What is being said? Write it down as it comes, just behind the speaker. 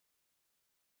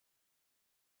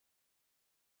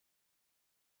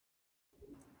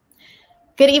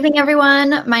Good evening,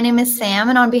 everyone. My name is Sam,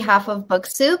 and on behalf of Book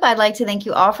Soup, I'd like to thank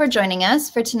you all for joining us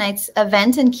for tonight's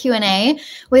event and Q&A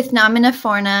with Namina,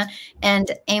 Forna,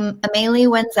 and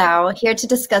Amélie and Zhao, here to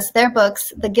discuss their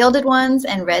books, The Gilded Ones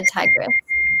and Red Tigress.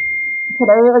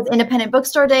 Today was Independent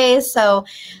Bookstore Day, so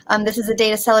this is a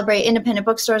day to celebrate independent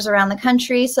bookstores around the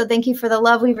country. So thank you for the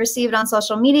love we've received on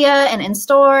social media and in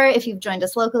store if you've joined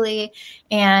us locally.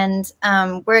 And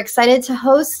we're excited to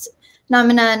host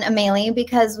Namina and Amélie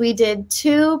because we did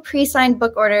 2 pre-signed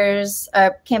book orders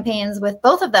campaigns with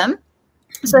both of them.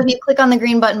 So if you click on the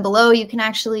green button below, you can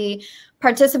actually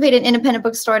participate in Independent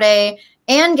Bookstore Day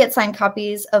and get signed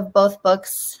copies of both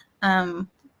books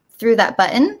through that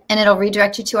button, and it'll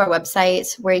redirect you to our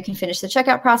website where you can finish the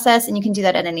checkout process, and you can do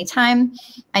that at any time.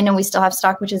 I know we still have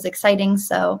stock, which is exciting,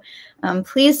 so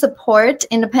please support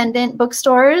independent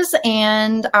bookstores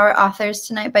and our authors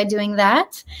tonight by doing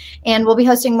that. And we'll be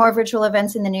hosting more virtual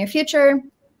events in the near future,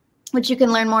 which you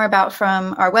can learn more about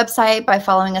from our website by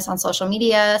following us on social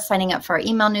media, signing up for our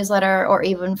email newsletter, or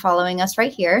even following us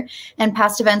right here. And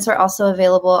past events are also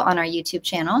available on our YouTube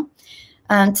channel.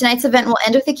 Tonight's event will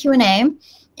end with a Q&A.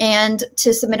 And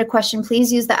to submit a question,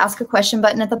 please use the Ask a Question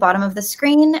button at the bottom of the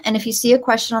screen. And if you see a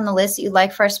question on the list that you'd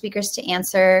like for our speakers to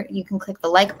answer, you can click the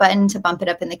like button to bump it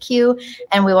up in the queue,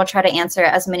 and we will try to answer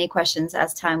as many questions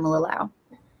as time will allow.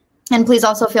 And please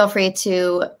also feel free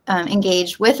to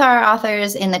engage with our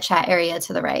authors in the chat area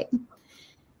to the right.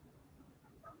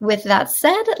 With that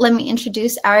said, let me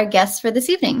introduce our guests for this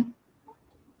evening.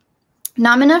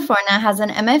 Namina Forna has an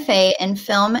MFA in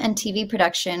film and TV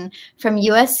production from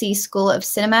USC School of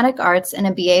Cinematic Arts and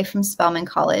a BA from Spelman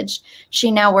College. She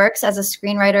now works as a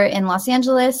screenwriter in Los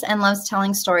Angeles and loves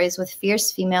telling stories with fierce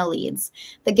female leads.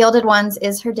 The Gilded Ones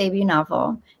is her debut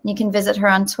novel. You can visit her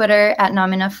on Twitter at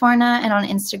Namina Forna and on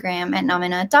Instagram at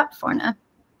namina.forna.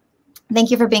 Thank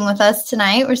you for being with us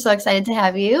tonight. We're so excited to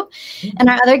have you. And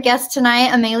our other guest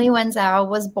tonight, Amélie and Zhao,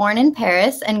 was born in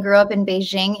Paris and grew up in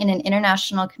Beijing in an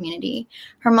international community.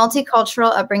 Her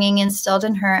multicultural upbringing instilled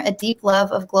in her a deep love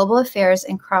of global affairs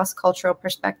and cross-cultural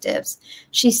perspectives.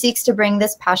 She seeks to bring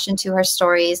this passion to her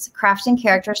stories, crafting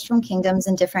characters from kingdoms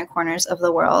in different corners of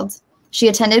the world. She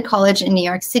attended college in New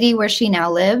York City, where she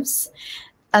now lives.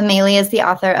 Amélie is the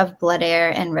author of Blood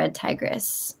Heir and Red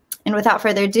Tigress. And without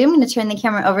further ado, I'm going to turn the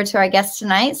camera over to our guests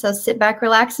tonight. So sit back,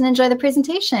 relax, and enjoy the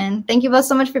presentation. Thank you both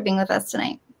so much for being with us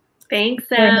tonight. Thanks,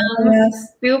 Sam.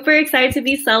 Super excited to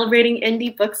be celebrating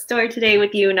Indie Bookstore today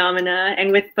with you, Namina,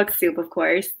 and with Book Soup, of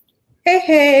course. Hey,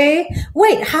 hey.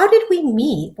 Wait, how did we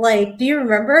meet? Like, do you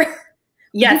remember?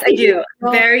 Yes, I do.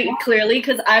 Very clearly,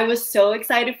 because I was so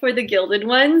excited for the Gilded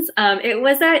Ones. It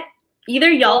was at either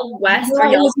Y'all West or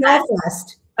Y'all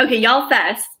Fest. Okay, Y'all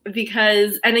Fest,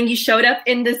 because, and then you showed up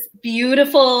in this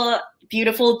beautiful,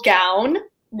 beautiful gown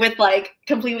with like,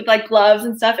 complete with like gloves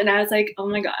and stuff. And I was like, oh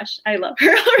my gosh, I love her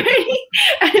already.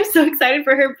 I'm so excited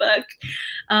for her book.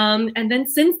 And then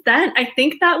since then, I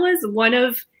think that was one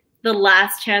of the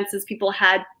last chances people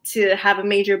had to have a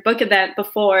major book event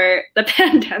before the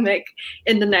pandemic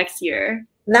in the next year.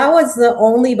 That was the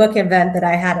only book event that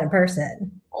I had in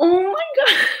person. Oh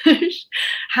my gosh.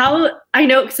 How, I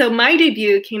know, so my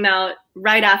debut came out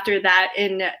right after that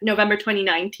in November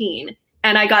 2019,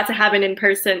 and I got to have an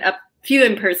in-person, a few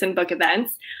in-person book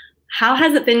events. How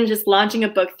has it been just launching a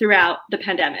book throughout the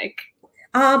pandemic?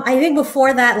 I think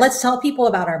before that, let's tell people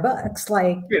about our books.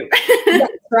 Like, yes,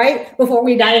 right? Before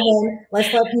we dive in,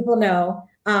 let's let people know.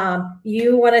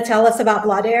 You want to tell us about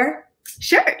Blood Heir?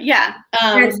 Sure, yeah.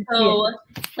 So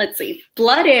let's see.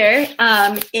 Blood Heir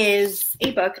is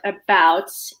a book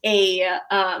about a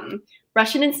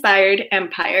Russian-inspired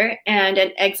empire and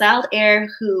an exiled heir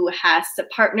who has to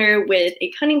partner with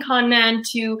a cunning con man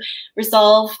to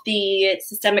resolve the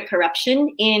systemic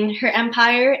corruption in her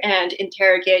empire and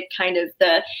interrogate kind of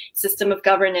the system of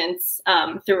governance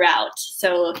throughout.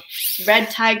 So Red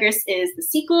Tigress is the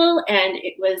sequel, and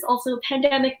it was also a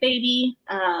pandemic baby.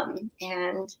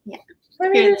 And yeah. I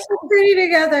mean, you're so pretty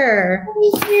together.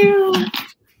 Thank you.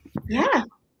 Yeah.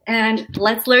 And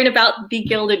let's learn about the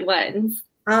Gilded Ones.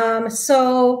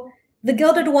 So The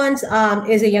Gilded Ones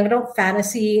is a young adult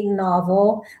fantasy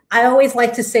novel. I always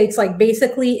like to say it's like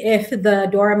basically if the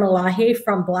Dora Milaje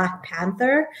from Black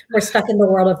Panther were stuck in the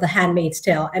world of The Handmaid's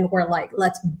Tale and we're like,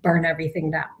 let's burn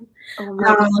everything down.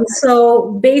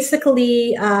 So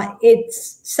basically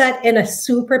it's set in a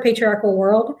super patriarchal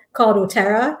world called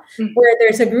Otera, where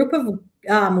there's a group of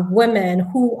women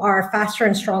who are faster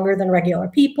and stronger than regular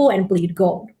people and bleed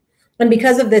gold. And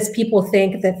because of this, people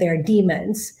think that they're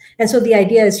demons. And so the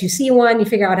idea is you see one, you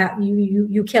figure out how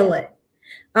you kill it.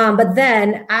 But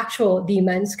then actual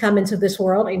demons come into this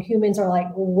world, and humans are like,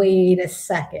 wait a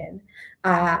second.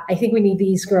 I think we need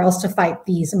these girls to fight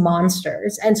these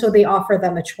monsters. And so they offer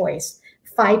them a choice,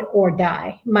 fight or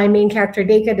die. My main character,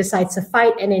 Deka, decides to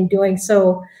fight, and in doing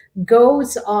so,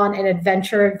 goes on an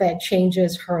adventure that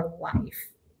changes her life.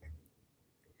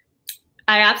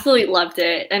 I absolutely loved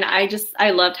it. And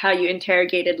I loved how you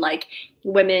interrogated like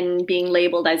women being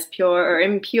labeled as pure or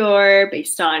impure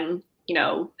based on, you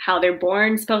know, how they're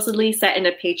born, supposedly set in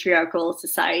a patriarchal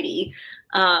society.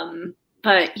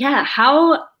 But yeah,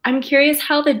 I'm curious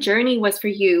how the journey was for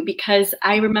you, because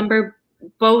I remember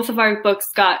both of our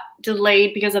books got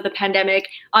delayed because of the pandemic.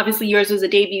 Obviously yours was a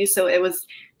debut, so it was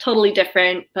totally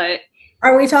different, but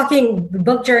are we talking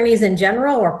book journeys in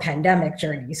general or pandemic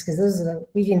journeys? Because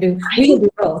we can do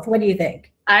both. What do you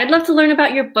think? I'd love to learn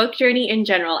about your book journey in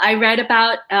general. I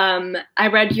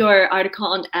read your article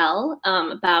on Elle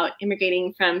about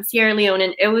immigrating from Sierra Leone,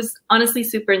 and it was honestly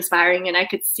super inspiring, and I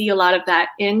could see a lot of that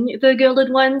in the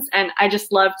Gilded Ones, and I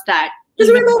just loved that.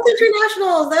 Because we're both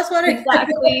internationals. That's what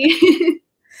exactly.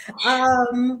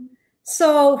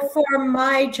 So for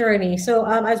my journey,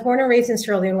 I was born and raised in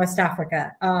Sierra Leone, West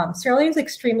Africa. Sierra Leone is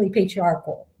extremely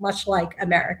patriarchal, much like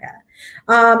America.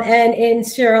 And in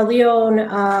Sierra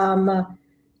Leone,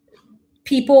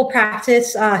 people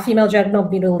practice female genital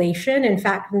mutilation. In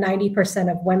fact,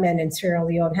 90% of women in Sierra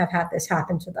Leone have had this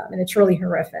happen to them, and it's really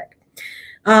horrific.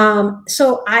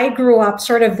 So I grew up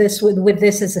sort of with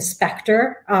this as a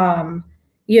specter,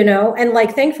 you know, and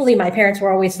like, thankfully my parents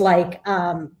were always like,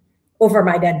 over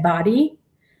my dead body.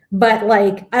 But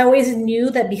like, I always knew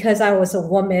that because I was a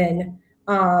woman,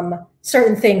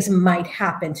 certain things might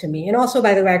happen to me. And also,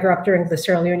 by the way, I grew up during the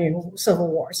Sierra Leonean Civil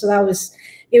War. So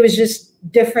it was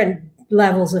just different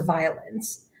levels of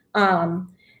violence. And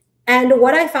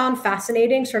what I found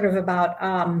fascinating sort of about,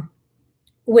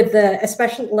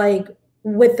 especially like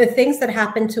with the things that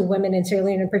happen to women in Sierra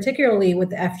Leone, and particularly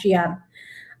with the FGM,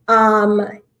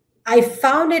 I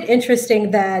found it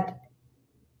interesting that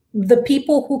the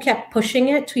people who kept pushing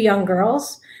it to young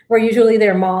girls were usually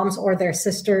their moms or their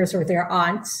sisters or their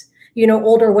aunts, you know,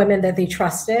 older women that they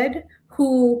trusted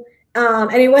who,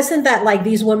 and it wasn't that like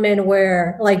these women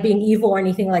were like being evil or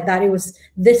anything like that. It was,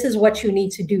 this is what you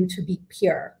need to do to be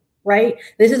pure, right?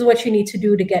 This is what you need to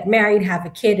do to get married, have a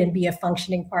kid, and be a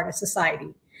functioning part of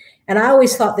society. And I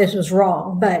always thought this was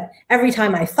wrong, but every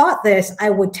time I thought this, I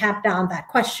would tap down that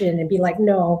question and be like,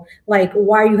 no, like,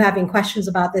 why are you having questions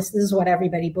about this? This is what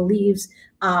everybody believes.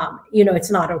 You know,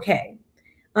 it's not okay.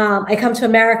 I come to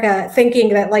America thinking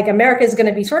that like America is going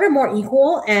to be sort of more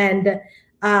equal. And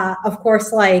of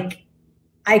course, like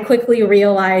I quickly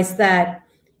realized that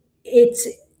it's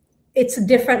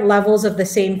different levels of the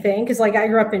same thing. Cause like I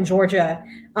grew up in Georgia,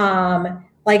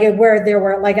 like where there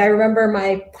were like, I remember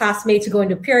my classmates going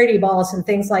to purity balls and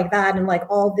things like that. And like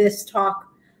all this talk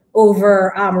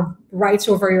over rights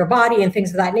over your body and things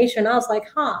of that nature. And I was like,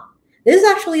 this is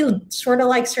actually sort of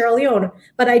like Sierra Leone,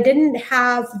 but I didn't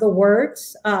have the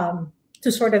words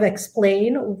to sort of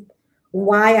explain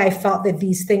why I felt that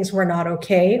these things were not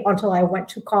okay until I went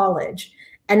to college.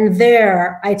 And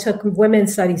there I took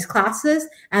women's studies classes.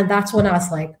 And that's when I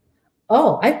was like,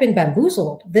 oh, I've been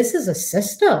bamboozled. This is a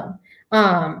system.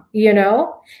 You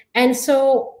know? And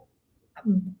so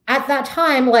at that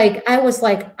time, like, I was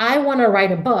like, I want to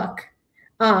write a book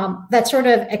that sort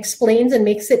of explains and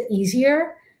makes it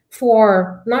easier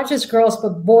for not just girls,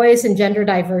 but boys and gender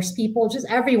diverse people, just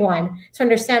everyone to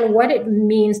understand what it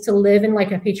means to live in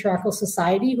like a patriarchal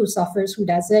society, who suffers, who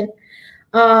doesn't.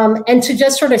 And to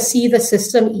just sort of see the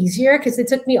system easier, because it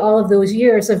took me all of those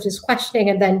years of just questioning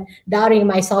and then doubting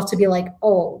myself to be like,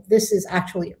 oh, this is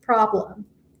actually a problem.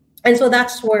 And so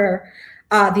that's where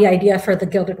the idea for the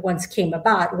Gilded Ones came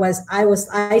about.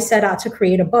 I set out to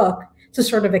create a book to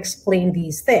sort of explain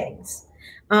these things.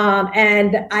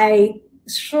 And I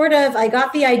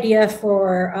got the idea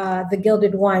for the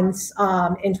Gilded Ones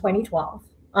in 2012.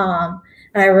 And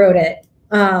I wrote it,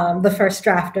 the first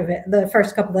draft of it, the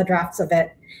first couple of drafts of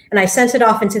it. And I sent it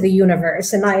off into the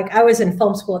universe. And like, I was in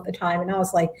film school at the time, and I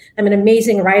was like, I'm an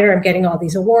amazing writer. I'm getting all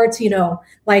these awards, you know,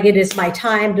 like it is my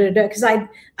time. Because I'd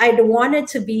wanted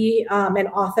to be an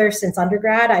author since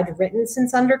undergrad. I'd written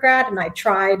since undergrad, and I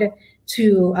tried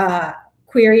to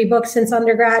query books since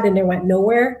undergrad, and it went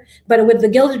nowhere. But with the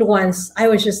Gilded Ones, I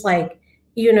was just like,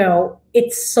 you know,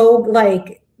 it's so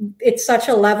like, it's such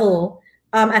a level,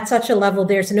 at such a level,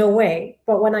 there's no way.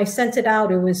 But when I sent it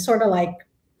out, it was sort of like,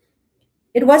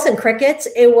 it wasn't crickets.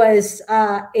 It was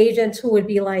agents who would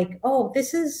be like, oh,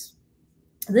 this is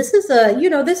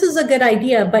a good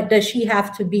idea, but does she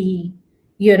have to be,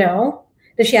 you know,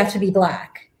 does she have to be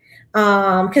Black?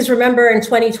 Because remember in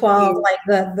 2012, like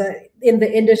the in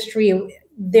the industry,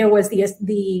 there was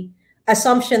the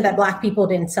assumption that Black people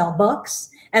didn't sell books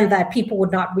and that people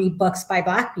would not read books by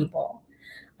Black people.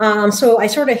 So I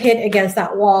sort of hit against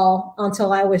that wall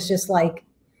until I was just like,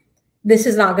 this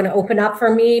is not going to open up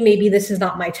for me. Maybe this is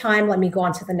not my time. Let me go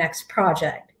on to the next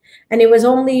project. And it was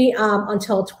only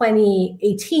until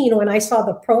 2018 when I saw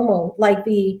the promo, like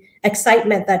the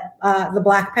excitement that the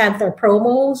Black Panther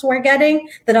promos were getting,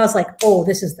 that I was like, oh,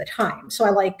 this is the time. So I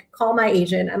like call my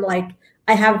agent. I'm like,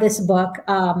 I have this book.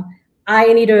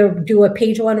 I need to do a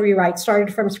page one rewrite,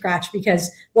 started from scratch,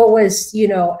 because what was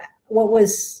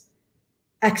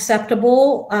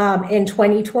acceptable in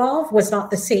 2012 was not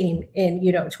the same in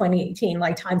 2018.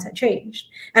 Like times had changed,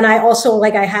 and I also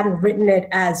like I hadn't written it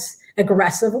as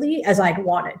aggressively as I'd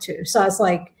wanted to. So I was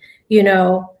like,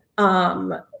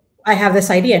 I have this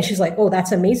idea, and she's like, oh,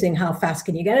 that's amazing. How fast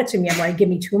can you get it to me? I'm like, give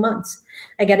me 2 months.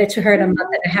 I get it to her in a month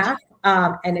and a half,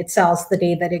 and it sells the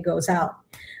day that it goes out,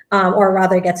 or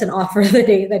rather gets an offer the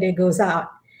day that it goes out.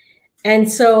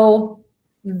 And so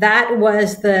that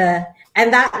was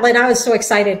and I was so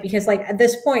excited because like at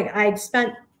this point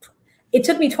it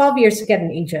took me 12 years to get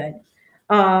an agent.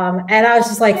 And I was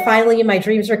just like, finally, my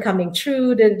dreams are coming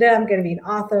true. I'm going to be an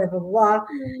author, blah, blah,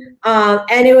 blah.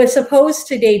 And it was supposed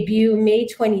to debut May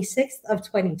 26th of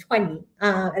 2020.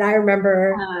 And I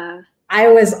remember I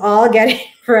was all getting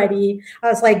ready. I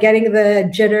was like getting the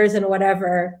jitters and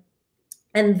whatever.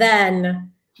 And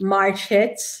then March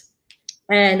hits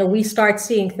and we start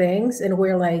seeing things and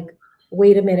we're like,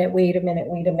 wait a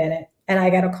minute. And I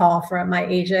got a call from my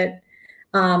agent.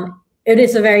 It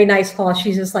is a very nice call.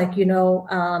 She's just like,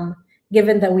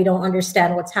 given that we don't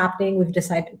understand what's happening, we've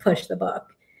decided to push the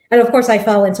book. And of course I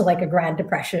fell into like a Grand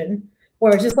Depression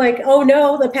where it's just like, oh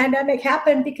no, the pandemic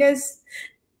happened because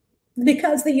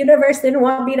the universe didn't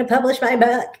want me to publish my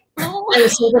book. Oh. I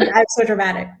was so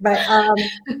dramatic, but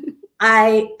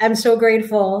I am so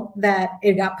grateful that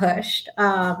it got pushed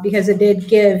because it did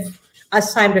give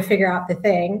us time to figure out the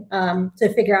thing,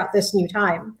 to figure out this new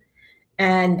time.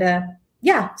 And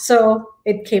so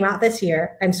it came out this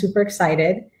year. I'm super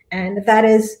excited. And that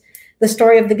is the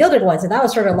story of the Gilded Ones. And that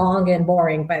was sort of long and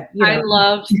boring, but I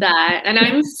loved that. And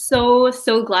I'm so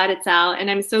glad it's out. And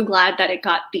I'm so glad that it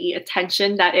got the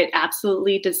attention that it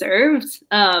absolutely deserved.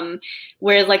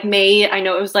 Whereas like May, I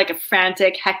know it was like a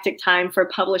frantic, hectic time for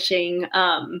publishing.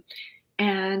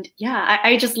 And yeah,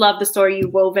 I just love the story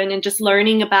you've woven and just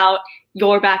learning about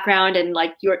your background and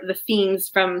like the themes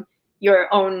from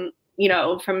your own,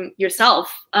 from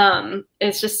yourself.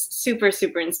 It's just super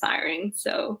inspiring.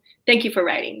 So thank you for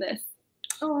writing this.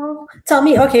 Oh, tell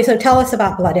me. Okay, so tell us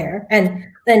about Blood Air, and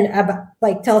then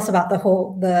tell us about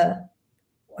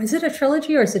is it a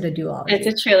trilogy or is it a duology? It's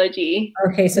a trilogy.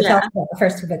 Okay, so tell us about the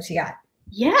first two books you got.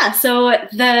 Yeah, so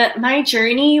my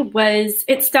journey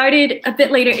it started a bit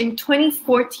later in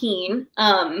 2014.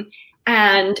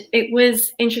 And it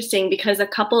was interesting because a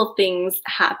couple of things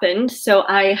happened. So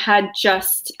I had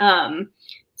just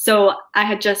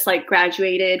like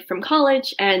graduated from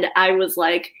college, and I was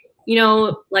like,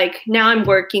 now I'm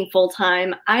working full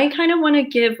time. I kind of want to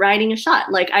give writing a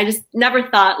shot. Like I just never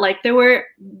thought, like there were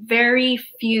very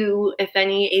few, if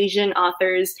any, Asian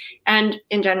authors, and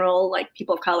in general, like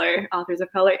authors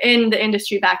of color in the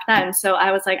industry back then. So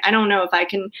I was like, I don't know if I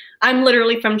can. I'm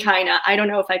literally from China. I don't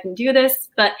know if I can do this,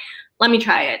 but let me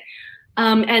try it.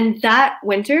 And that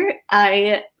winter,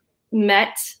 I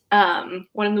met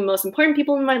one of the most important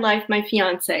people in my life, my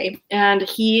fiance, and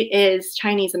he is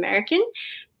Chinese American.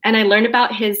 And I learned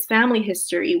about his family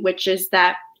history, which is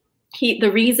that the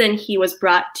reason he was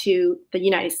brought to the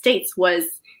United States was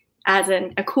as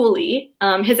a coolie.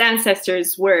 His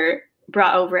ancestors were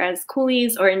brought over as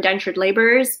coolies or indentured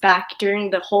laborers back during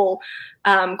the whole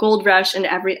gold rush, and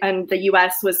the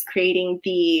U.S. was creating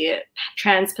the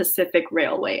Trans-Pacific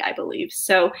Railway, I believe.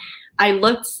 So I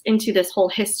looked into this whole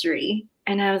history,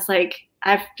 and I was like,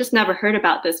 I've just never heard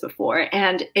about this before.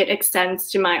 And it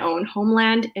extends to my own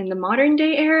homeland in the modern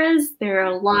day eras. There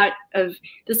are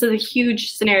this is a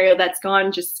huge scenario that's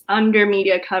gone just under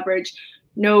media coverage,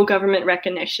 no government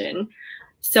recognition.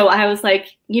 So I was like,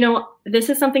 this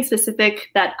is something specific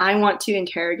that I want to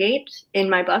interrogate in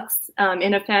my books,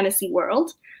 in a fantasy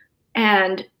world.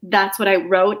 And that's what I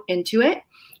wrote into it.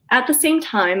 At the same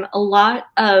time, a lot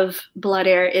of Blood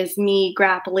Air is me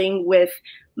grappling with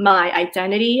my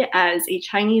identity as a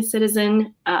Chinese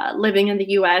citizen living in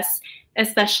the US,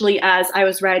 especially as I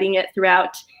was writing it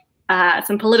throughout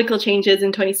some political changes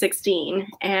in 2016.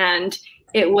 And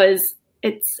it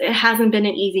hasn't been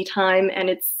an easy time, and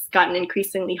it's gotten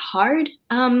increasingly hard,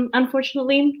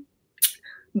 unfortunately.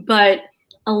 But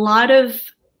a lot of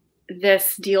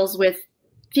this deals with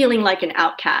feeling like an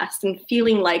outcast and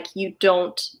feeling like you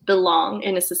don't belong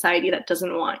in a society that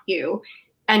doesn't want you,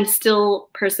 and still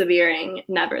persevering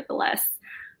nevertheless.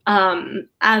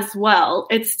 As well,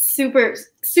 it's super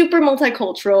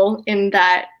multicultural in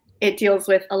that it deals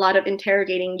with a lot of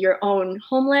interrogating your own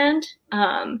homeland,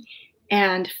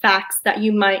 and facts that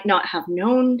you might not have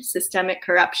known, systemic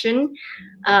corruption.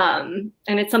 And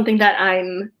it's something that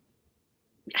I'm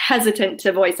hesitant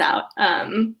to voice out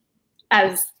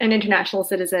as an international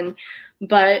citizen.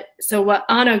 But so what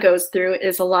Anna goes through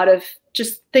is a lot of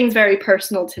just things very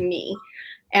personal to me.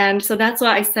 And so that's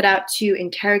why I set out to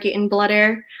interrogate in Blood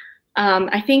Air.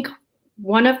 I think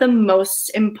one of the most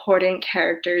important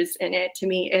characters in it to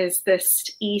me is this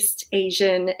East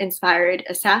Asian inspired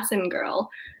assassin girl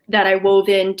that I wove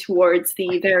in towards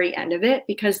the very end of it,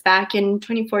 because back in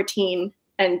 2014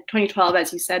 and 2012,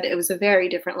 as you said, it was a very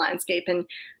different landscape, and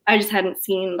I just hadn't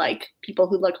seen like people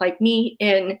who look like me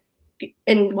in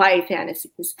YA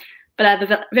fantasies. But at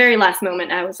the very last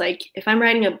moment, I was like, if I'm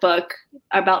writing a book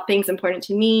about things important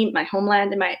to me, my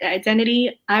homeland and my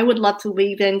identity, I would love to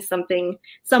weave in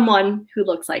someone who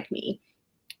looks like me.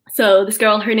 So this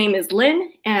girl, her name is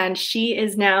Lynn, and she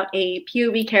is now a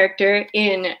POV character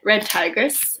in Red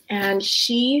Tigress, and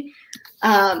she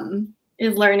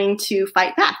is learning to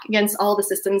fight back against all the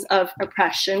systems of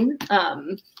oppression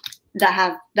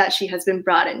that she has been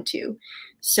brought into.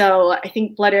 So I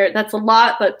think Blood Air, that's a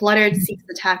lot, but Blood Air seeks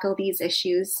to tackle these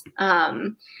issues.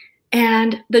 And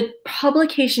the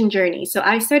publication journey. So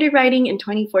I started writing in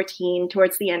 2014,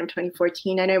 towards the end of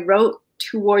 2014, and I wrote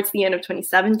towards the end of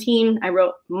 2017. I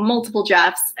wrote multiple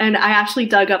drafts, and I actually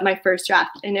dug up my first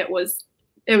draft, and it was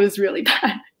really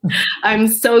bad. I'm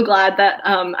so glad that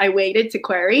I waited to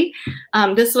query.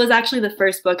 This was actually the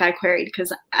first book I queried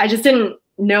because I just didn't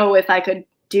know if I could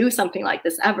do something like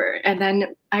this ever. And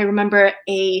then I remember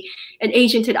an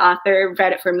agented author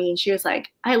read it for me, and she was like,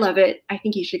 I love it. I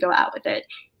think you should go out with it.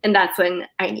 And that's when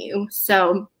I knew.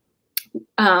 So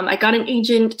I got an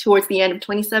agent towards the end of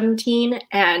 2017,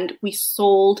 and we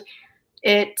sold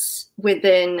it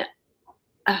within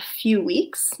a few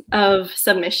weeks of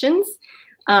submissions.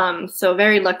 So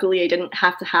very luckily, I didn't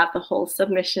have to have the whole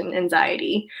submission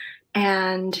anxiety.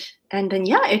 And then,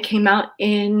 yeah, it came out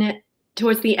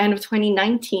towards the end of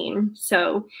 2019.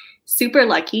 So super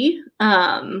lucky,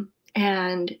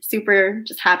 and super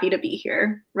just happy to be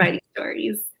here writing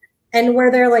stories. And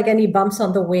were there like any bumps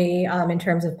on the way in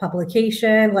terms of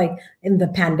publication, like in the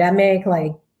pandemic,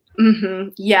 like? Mm-hmm.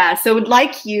 Yeah. So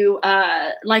like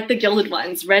the Gilded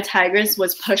ones, Red Tigress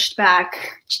was pushed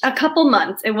back a couple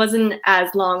months. It wasn't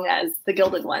as long as the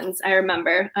Gilded ones, I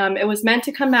remember. It was meant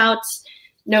to come out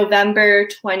November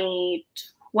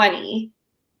 2020.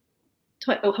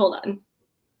 Hold on.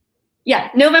 Yeah,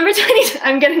 November 20.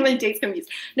 I'm getting my dates confused.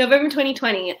 November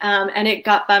 2020, and it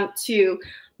got bumped to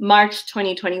March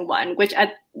 2021, which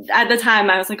at the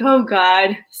time I was like, oh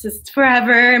God, this is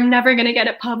forever. I'm never gonna get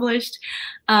it published.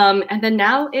 And then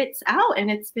now it's out,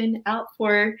 and it's been out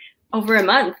for over a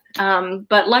month.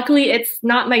 But luckily it's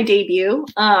not my debut.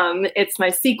 It's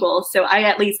my sequel. So I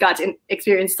at least got to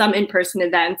experience some in-person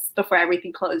events before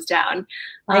everything closed down.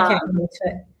 I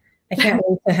can't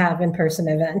wait to have in-person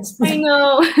events. I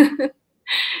know.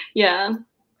 Yeah.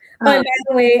 But by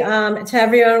the way, to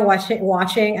everyone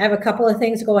watching, I have a couple of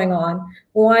things going on.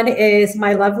 One is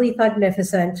my lovely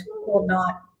Thugnificent will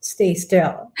not stay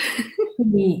still.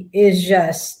 He is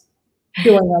just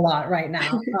doing a lot right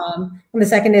now. And the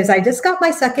second is I just got my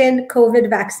second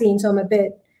COVID vaccine, so I'm a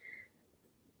bit,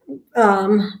 a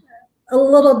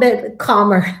little bit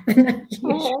calmer than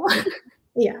usual.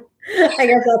 Yeah, I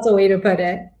guess that's a way to put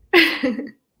it.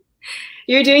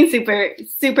 You're doing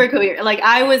super coherent. Like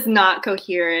I was not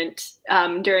coherent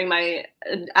after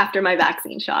my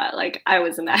vaccine shot. Like I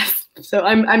was a mess. So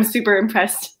I'm super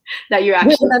impressed that you're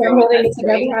actually holding it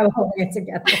together. I'm holding it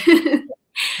together.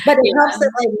 But it helps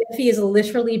that like Miffy is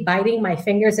literally biting my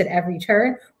fingers at every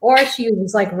turn, or she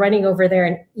was like running over there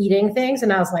and eating things,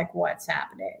 and I was like, "What's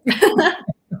happening?"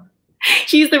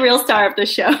 She's the real star of the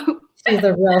show. She's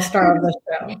the real star of the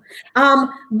show.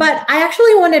 But I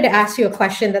actually wanted to ask you a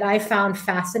question that I found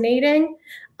fascinating.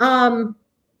 And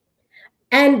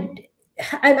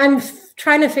I'm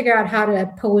trying to figure out how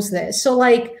to pose this. So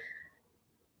like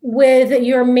with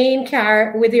your main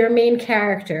character,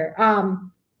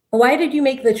 why did you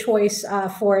make the choice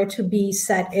for it to be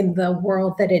set in the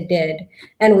world that it did,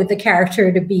 and with the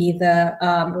character to be the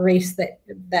race that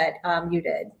you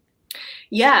did?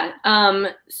 Yeah.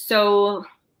 So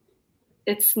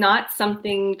it's not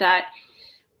something that,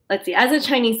 let's see, as a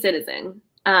Chinese citizen,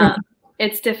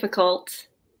 it's difficult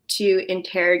to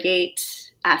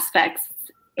interrogate aspects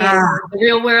in the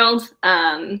real world.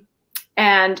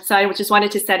 And so I just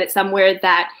wanted to set it somewhere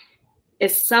that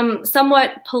is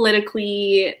somewhat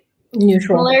politically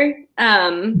neutral.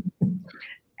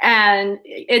 And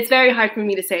it's very hard for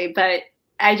me to say, but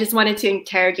I just wanted to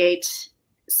interrogate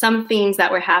some themes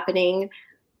that were happening,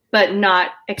 but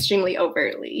not extremely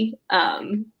overtly. Yeah,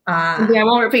 I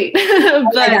won't repeat.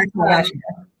 But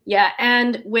yeah,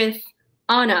 and with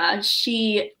Anna, it's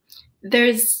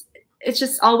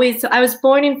just always, so I was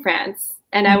born in France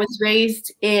and I was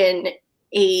raised in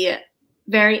a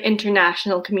very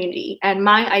international community, and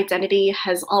my identity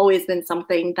has always been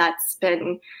something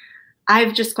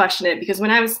I've just questioned it, because when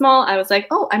I was small, I was like,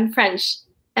 oh, I'm French.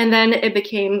 And then it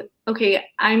became, okay,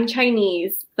 I'm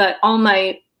Chinese, but all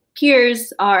my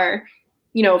peers are,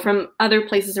 from other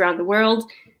places around the world.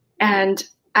 And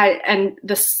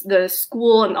the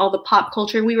school and all the pop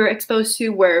culture we were exposed to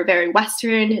were very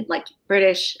Western, like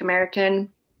British, American,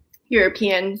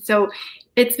 European. So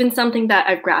it's been something that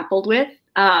I've grappled with.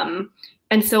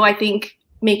 And so I think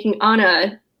making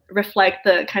Anna reflect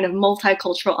the kind of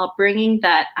multicultural upbringing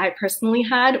that I personally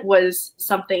had was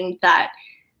something that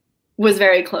was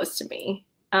very close to me.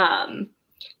 Yeah.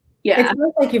 It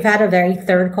feels like you've had a very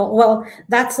third culture. Well,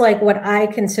 that's like what I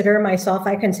consider myself.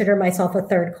 I consider myself a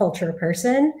third culture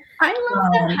person. I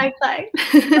love that high five.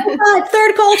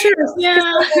 Third culture. Yeah.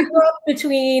 I grew up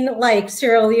between like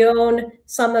Sierra Leone,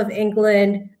 some of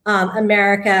England,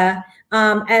 America.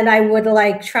 And I would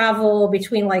like travel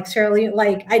between like Sierra Leone,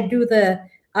 like I do the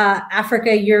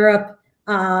Africa, Europe,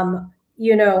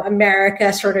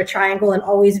 America sort of triangle, and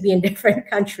always be in different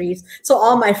countries. So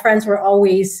all my friends were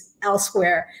always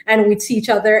elsewhere, and we'd see each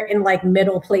other in like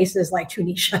middle places like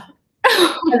Tunisia.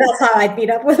 And that's how I'd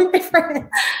meet up with my friends.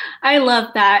 I love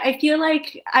that. I feel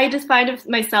like I define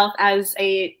myself as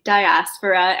a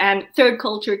diaspora and third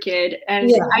culture kid.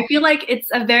 And I feel like it's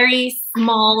a very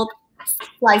small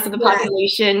slice of the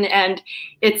population. And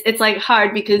it's like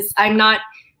hard because I'm not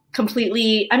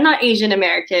Asian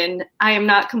American. I am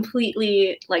not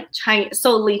completely like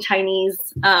solely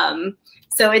Chinese.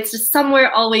 So it's just somewhere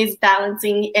always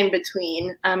balancing in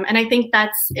between. And I think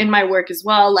that's in my work as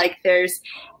well. Like there's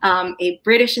a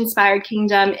British inspired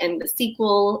kingdom in the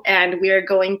sequel, and we're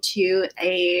going to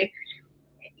a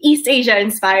East Asia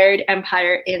inspired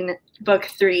empire in book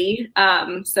 3.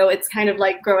 So it's kind of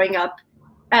like growing up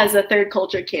as a third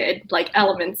culture kid, like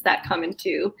elements that come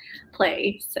into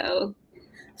play. So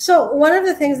one of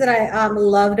the things that I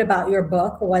loved about your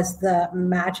book was the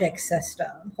magic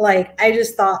system. Like, I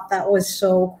just thought that was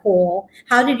so cool.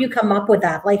 How did you come up with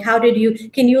that? Like,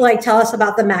 can you like tell us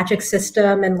about the magic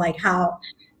system and like how,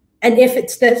 and if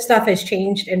this stuff has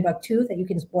changed in book 2 that you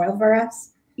can spoil for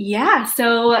us? Yeah.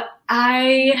 So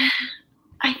I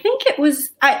think it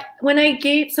was,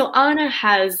 so Anna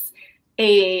has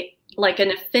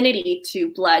an affinity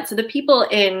to blood. So the people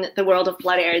in the world of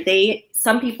Blood Heir,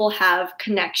 some people have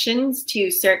connections to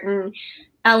certain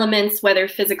elements, whether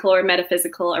physical or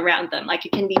metaphysical, around them. Like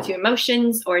it can be to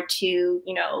emotions or to,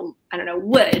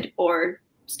 wood or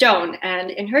stone.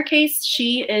 And in her case,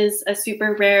 she is a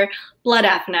super rare blood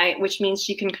aphanite, which means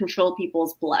she can control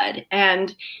people's blood.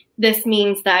 And this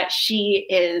means that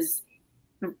she's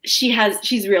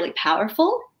really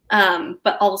powerful,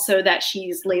 but also that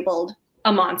she's labeled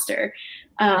a monster.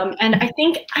 And I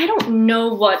don't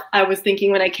know what I was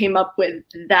thinking when I came up with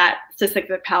that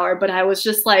specific power, but I was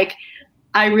just like,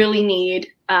 I really need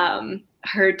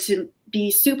her to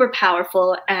be super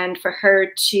powerful and for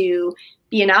her to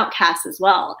be an outcast as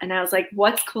well. And I was like,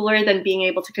 what's cooler than being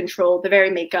able to control the very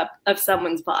makeup of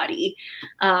someone's body?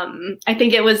 I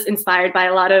think it was inspired by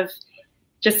a lot of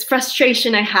just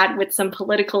frustration I had with some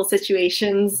political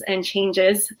situations and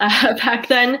changes back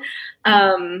then.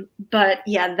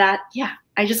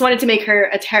 I just wanted to make her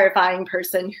a terrifying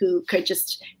person who could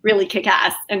just really kick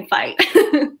ass and fight.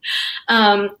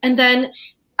 And then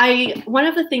one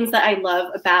of the things that I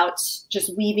love about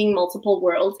just weaving multiple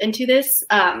worlds into this,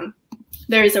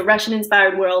 there's a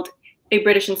Russian-inspired world, a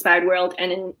British-inspired world,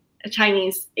 and a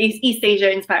Chinese, East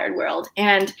Asia-inspired world.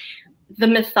 And the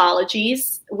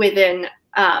mythologies within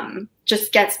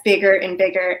just gets bigger and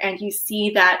bigger, and you see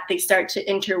that they start to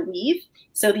interweave.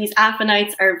 So these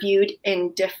aphanites are viewed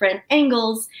in different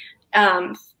angles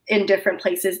in different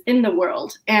places in the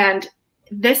world. And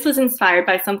this was inspired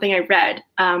by something I read,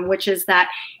 which is that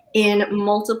in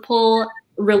multiple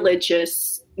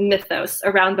religious mythos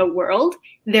around the world,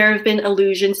 there have been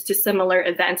allusions to similar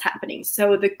events happening.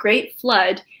 So the Great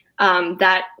Flood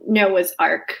that Noah's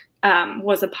Ark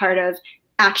was a part of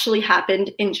actually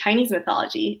happened in Chinese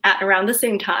mythology at around the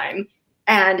same time.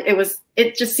 And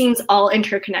it just seems all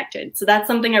interconnected. So that's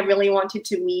something I really wanted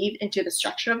to weave into the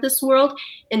structure of this world,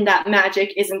 in that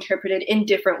magic is interpreted in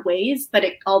different ways, but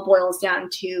it all boils down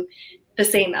to the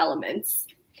same elements.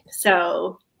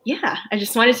 So yeah, I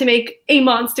just wanted to make a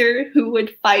monster who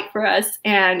would fight for us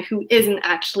and who isn't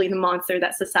actually the monster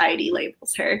that society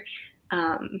labels her.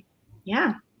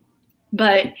 Yeah,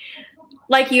 but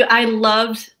like you, I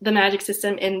loved the magic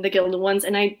system in the Gilded Ones,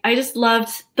 and I just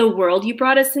loved the world you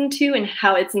brought us into and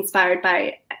how it's inspired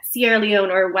by Sierra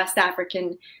Leone or West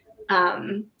African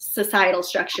societal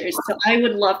structures. So I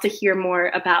would love to hear more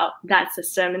about that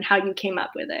system and how you came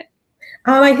up with it.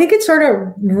 I think it's sort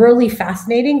of really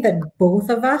fascinating that both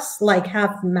of us like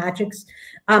have magics.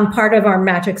 Part of our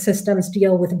magic systems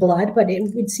deal with blood, but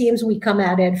it seems we come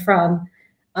at it from,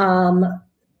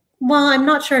 well, I'm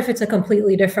not sure if it's a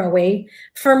completely different way.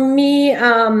 For me,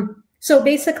 so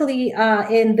basically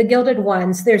in the Gilded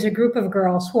Ones, there's a group of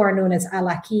girls who are known as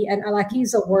alaki, and alaki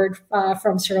is a word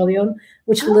from Sierra Leone,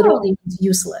 which literally means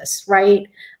useless, right?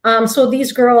 So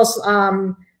these girls,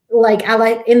 like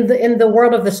in the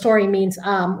world of the story, means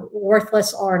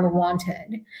worthless or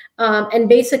unwanted. And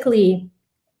basically,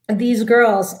 these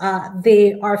girls,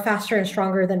 they are faster and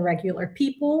stronger than regular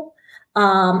people.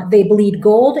 They bleed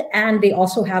gold, and they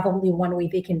also have only one way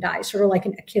they can die, sort of like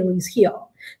an Achilles heel.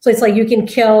 So it's like you can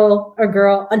kill a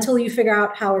girl until you figure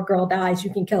out how a girl dies.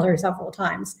 You can kill her several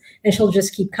times, and she'll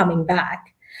just keep coming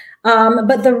back.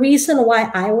 But the reason why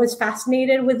I was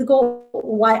fascinated with gold,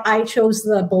 why I chose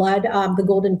the blood, the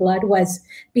golden blood, was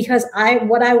because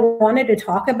what I wanted to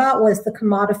talk about was the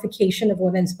commodification of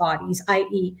women's bodies,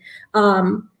 i.e.,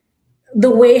 the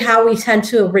way how we tend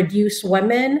to reduce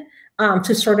women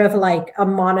to sort of like a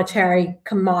monetary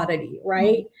commodity,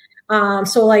 right?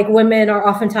 So like women are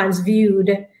oftentimes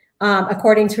viewed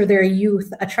according to their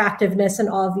youth, attractiveness, and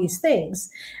all of these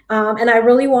things. And I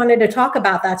really wanted to talk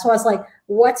about that. So I was like,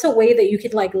 what's a way that you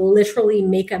could like literally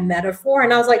make a metaphor?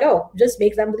 And I was like, oh, just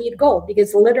make them bleed gold,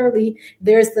 because literally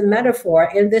there's the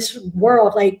metaphor in this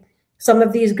world. Like some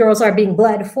of these girls are being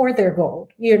bled for their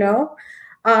gold, you know?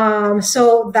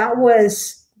 So that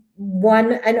was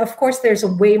one. And of course, there's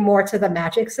way more to the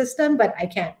magic system, but I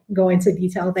can't go into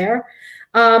detail there.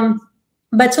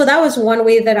 But so that was one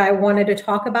way that I wanted to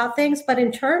talk about things. But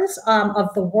in terms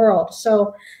of the world,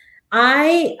 so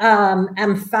I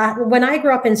when I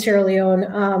grew up in Sierra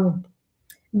Leone,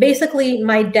 basically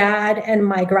my dad and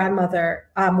my grandmother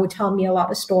would tell me a lot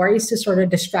of stories to sort of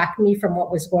distract me from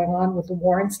what was going on with the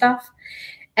war and stuff.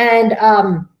 And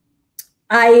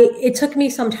it took me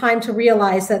some time to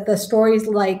realize that the stories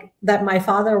like that my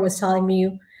father was telling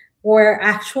me were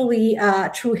actually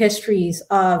true histories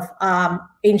of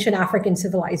ancient African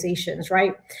civilizations,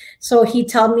 right? So he'd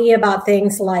tell me about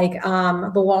things like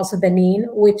the walls of Benin,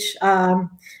 which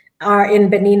are in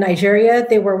Benin, Nigeria.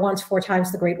 They were once four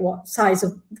times the size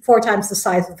of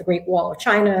the Great Wall of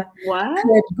China. What?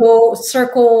 Could go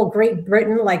circle Great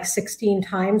Britain like 16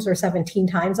 times or 17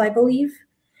 times, I believe.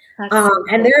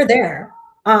 And they're there.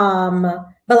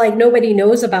 But like nobody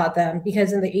knows about them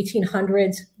because in the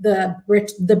 1800s,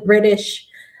 the British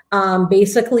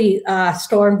basically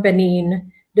stormed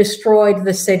Benin, destroyed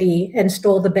the city, and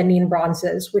stole the Benin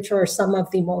bronzes, which are some of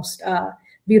the most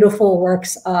beautiful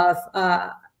works of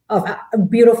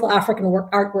beautiful African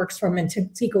artworks from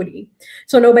antiquity.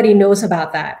 So nobody knows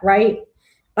about that, right?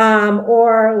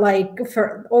 Or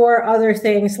other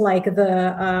things like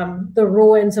the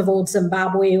ruins of old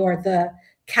Zimbabwe, or the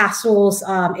castles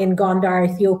in Gondar,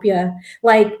 Ethiopia,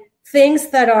 like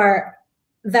things that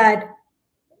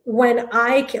when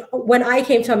I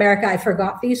came to America, I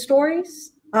forgot these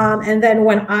stories. And then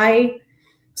when I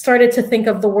started to think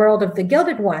of the world of the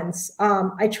Gilded Ones,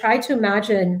 I tried to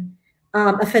imagine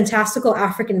a fantastical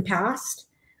African past.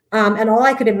 And all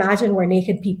I could imagine were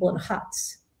naked people in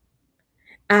huts.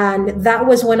 And that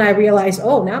was when I realized,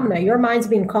 oh, Namina, your mind's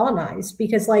being colonized,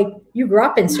 because like you grew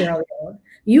up in Sierra Leone.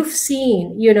 You've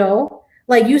seen,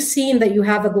 you've seen that you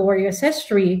have a glorious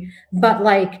history, but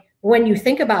like when you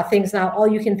think about things now, all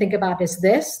you can think about is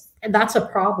this, and that's a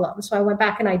problem. So I went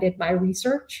back and I did my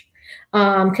research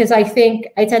because I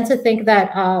tend to think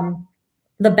that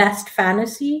the best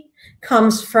fantasy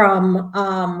comes from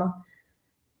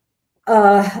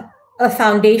a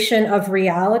foundation of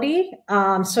reality.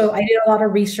 So I did a lot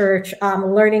of research,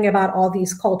 learning about all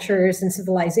these cultures and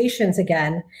civilizations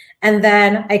again. And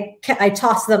then I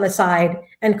tossed them aside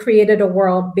and created a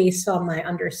world based on my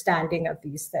understanding of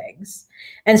these things.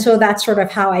 And so that's sort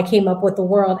of how I came up with the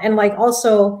world. And like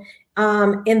also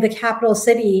in the capital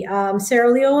city,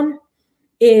 Sierra Leone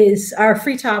is, our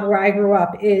Freetown where I grew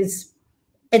up, it's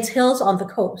hills on the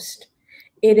coast.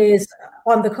 it is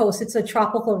on the coast. It's a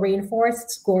tropical rainforest.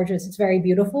 It's gorgeous. It's very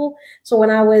beautiful. So when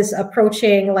I was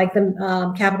approaching like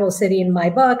the capital city in my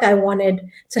book, I wanted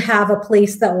to have a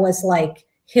place that was like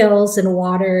hills and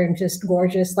water and just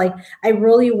gorgeous. Like I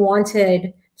really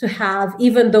wanted to have,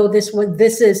 even though this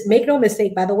is, make no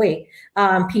mistake, by the way,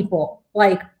 people,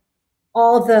 like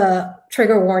all the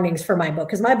trigger warnings for my book,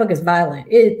 because my book is violent.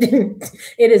 It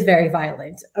is very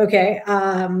violent. Okay.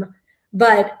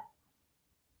 But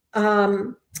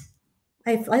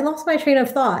I lost my train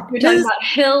of thought. You're talking about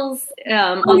hills.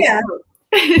 Yeah.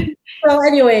 So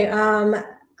anyway,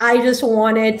 I just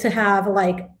wanted to have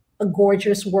like a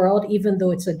gorgeous world, even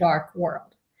though it's a dark world.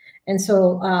 And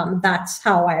so that's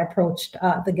how I approached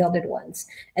the Gilded Ones.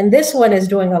 And this one is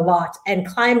doing a lot and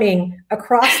climbing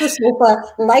across the sofa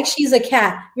like she's a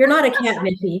cat. You're not a cat,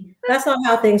 Nikki. That's not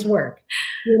how things work.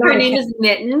 Her name is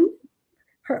Mitten.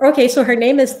 Okay, so her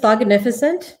name is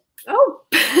Thugnificent. Oh.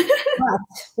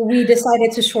 But we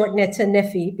decided to shorten it to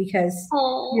Niffy because,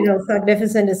 you know,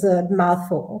 Thugnificent is a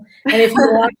mouthful. And if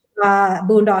you watch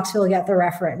Boondocks, you'll get the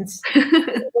reference.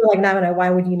 Like, Namina,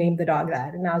 why would you name the dog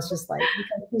that? And I was just like,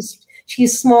 because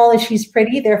she's small and she's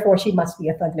pretty, therefore she must be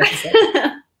a Thugnificent.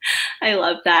 I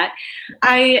love that.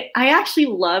 I actually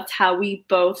loved how we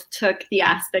both took the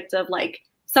aspect of like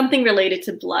something related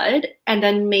to blood and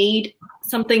then made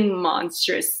something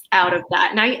monstrous out of that.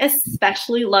 And I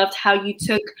especially loved how you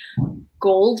took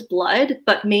gold blood,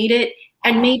 but made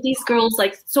these girls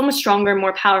like so much stronger,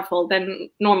 more powerful than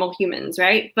normal humans,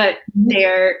 right? But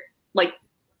they're like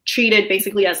treated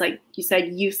basically as, like you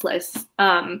said, useless.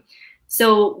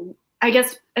 So I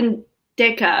guess, and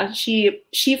Deka,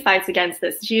 she fights against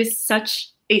this. She is such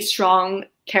a strong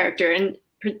character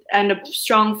and a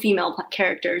strong female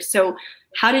character. So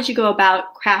how did you go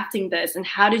about crafting this, and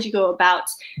how did you go about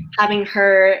having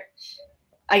her,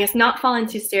 I guess, not fall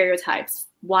into stereotypes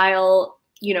while,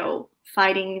 you know,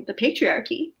 fighting the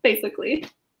patriarchy, basically?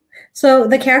 So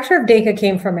the character of Deka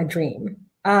came from a dream.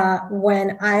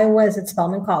 When I was at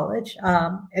Spelman College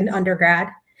in undergrad,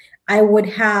 I would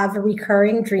have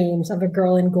recurring dreams of a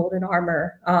girl in golden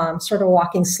armor, sort of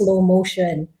walking slow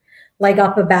motion, like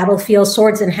up a battlefield,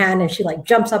 swords in hand, and she like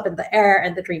jumps up in the air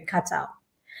and the dream cuts out.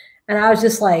 And I was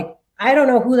just like, I don't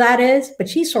know who that is, but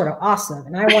she's sort of awesome.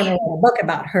 And I want to write a book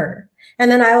about her. And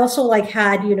then I also like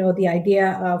had, you know, the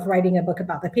idea of writing a book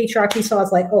about the patriarchy. So I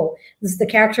was like, oh, this is the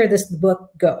character, this is the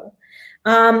book, go.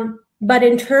 But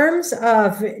in terms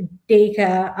of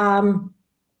Deka,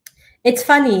 it's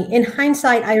funny. In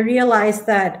hindsight, I realized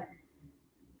that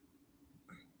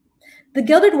The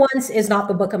Gilded Ones is not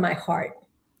the book of my heart.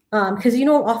 Because, you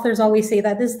know, authors always say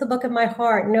that this is the book of my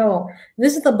heart. No,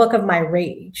 this is the book of my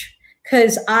rage.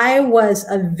 Because I was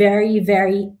a very,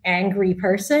 very angry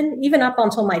person. Even up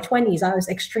until my 20s, I was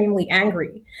extremely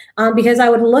angry because I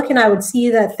would look and I would see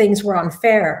that things were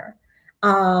unfair.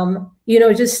 You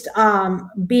know, just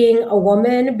being a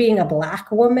woman, being a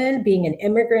Black woman, being an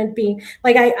immigrant, being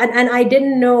like I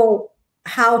didn't know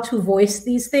how to voice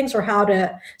these things or how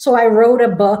to. So I wrote a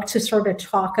book to sort of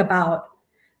talk about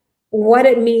what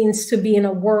it means to be in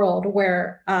a world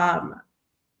where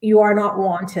you are not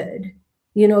wanted.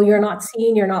 You know, you're not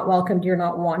seen, you're not welcomed, you're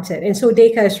not wanted. And so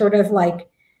Deka is sort of like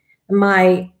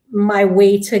my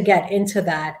way to get into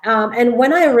that. And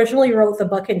when I originally wrote the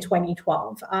book in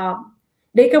 2012,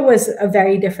 Deka was a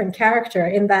very different character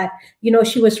in that, you know,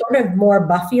 she was sort of more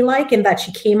Buffy-like in that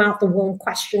she came out the womb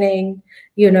questioning,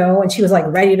 you know, and she was like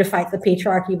ready to fight the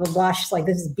patriarchy, blah, blah. She's like,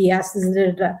 this is BS, this is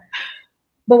da, da, da.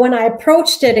 But when I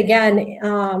approached it again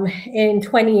in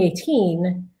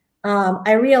 2018,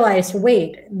 I realized,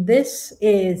 wait, this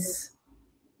is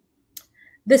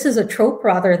a trope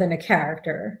rather than a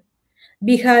character.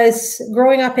 Because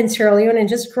growing up in Sierra Leone and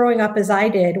just growing up as I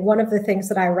did, one of the things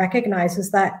that I recognize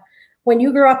is that when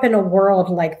you grow up in a world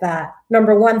like that,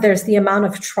 number one, there's the amount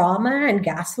of trauma and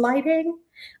gaslighting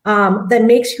that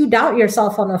makes you doubt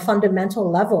yourself on a fundamental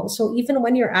level. So even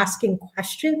when you're asking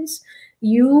questions,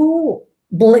 you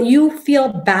feel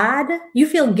bad, you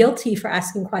feel guilty for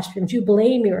asking questions, you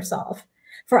blame yourself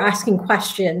for asking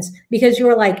questions because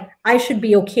you're like, I should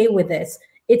be okay with this.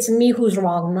 It's me who's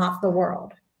wrong, not the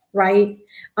world, right?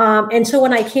 And so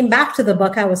when I came back to the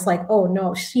book, I was like, oh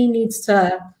no,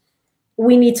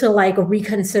 we need to like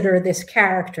reconsider this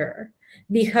character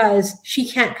because she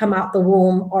can't come out the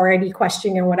womb already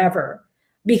questioning and whatever.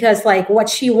 Because like what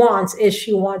she wants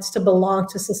to belong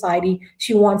to society.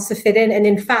 She wants to fit in. And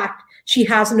in fact, she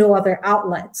has no other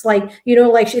outlets. Like, you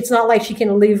know, like it's not like she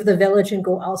can leave the village and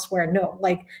go elsewhere. No,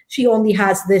 like she only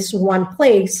has this one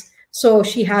place. So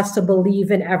she has to believe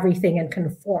in everything and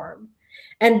conform.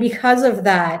 And because of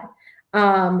that,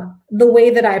 the way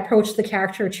that I approached the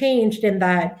character changed, in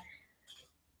that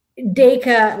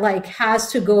Deka like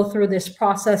has to go through this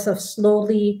process of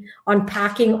slowly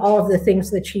unpacking all of the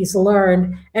things that she's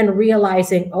learned and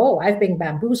realizing, oh, I've been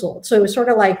bamboozled. So it was sort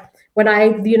of like when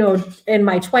I, in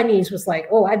my 20s was like,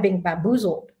 oh, I've been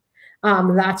bamboozled.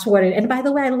 That's what it, and by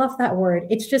the way, I love that word.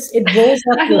 It's just, it rolls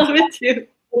up. I love it too.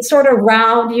 It's sort of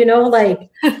round, like,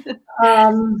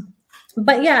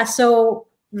 but yeah, so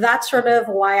that's sort of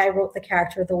why I wrote the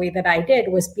character the way that I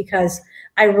did, was because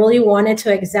I really wanted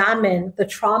to examine the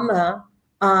trauma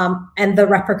and the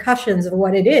repercussions of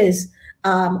what it is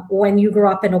when you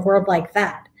grow up in a world like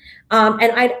that.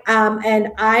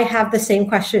 And I have the same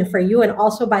question for you. And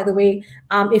also, by the way,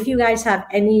 if you guys have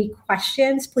any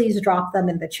questions, please drop them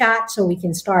in the chat so we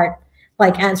can start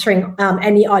like answering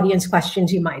any audience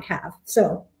questions you might have.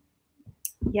 So.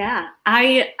 Yeah,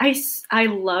 I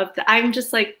loved, I'm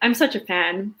just like, I'm such a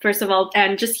fan, first of all,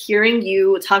 and just hearing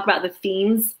you talk about the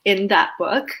themes in that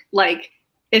book, like,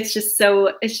 I just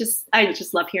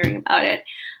love hearing about it.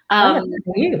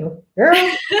 You,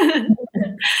 girl.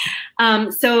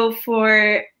 So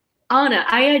for Anna,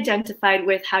 I identified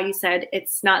with how you said,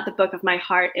 it's not the book of my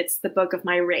heart, it's the book of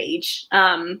my rage.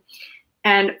 And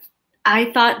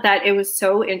I thought that it was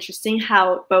so interesting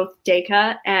how both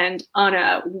Deka and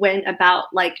Anna went about,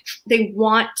 like, they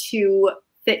want to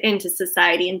fit into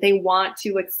society and they want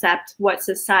to accept what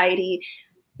society,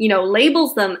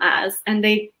 labels them as. And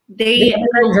they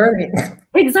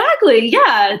exactly.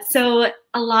 Yeah. So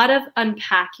a lot of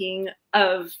unpacking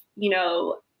of,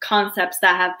 concepts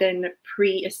that have been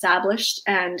pre-established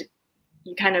and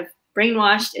kind of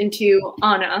brainwashed into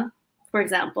Anna, for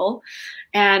example.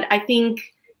 And I think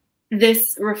a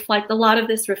lot of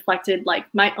this reflected like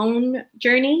my own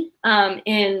journey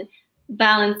in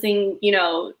balancing,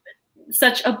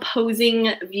 such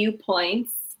opposing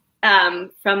viewpoints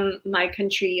from my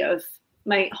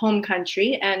home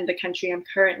country and the country I'm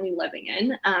currently living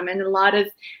in. And a lot of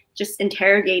just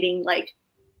interrogating, like,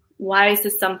 why is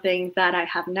this something that I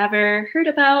have never heard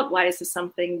about? Why is this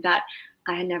something that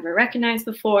I had never recognized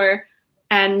before?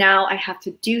 And now I have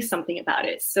to do something about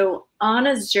it. So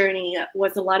Anna's journey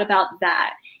was a lot about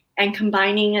that, and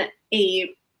combining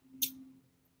a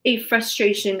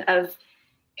frustration of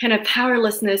kind of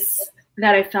powerlessness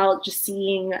that I felt just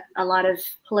seeing a lot of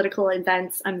political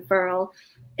events unfurl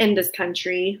in this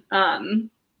country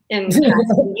in the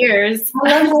past years.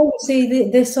 I love how you say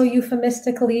this so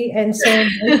euphemistically and so.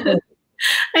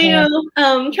 I know,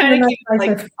 trying to keep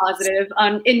like positive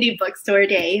on Indie Bookstore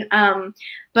Day.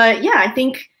 But yeah, I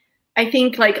think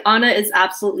like Anna is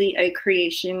absolutely a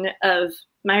creation of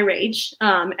my rage.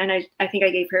 And I think I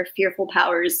gave her fearful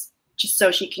powers just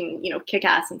so she can, kick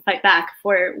ass and fight back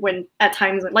for when at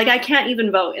times like I can't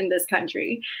even vote in this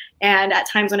country. And at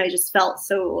times when I just felt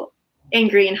so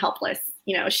angry and helpless,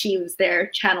 she was there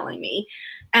channeling me.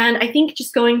 And I think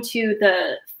just going to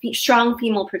the strong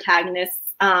female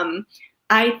protagonists,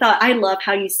 I love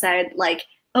how you said, like,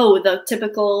 oh, the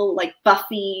typical like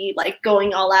Buffy, like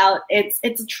going all out. It's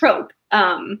a trope.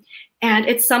 And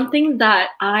it's something that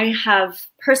I have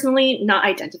personally not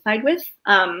identified with.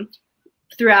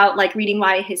 Throughout like reading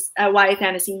YA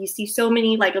fantasy, you see so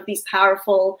many like of these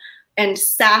powerful and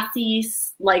sassy,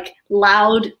 like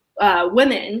loud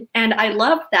women, and I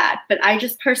love that. But I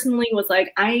just personally was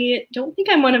like, I don't think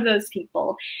I'm one of those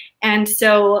people. And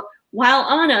so while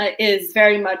Anna is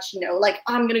very much, like,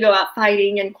 I'm going to go out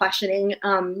fighting and questioning,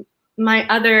 my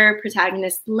other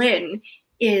protagonist, Lynn,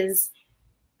 is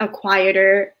a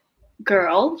quieter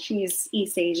girl. She's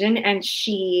East Asian, and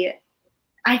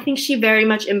I think she very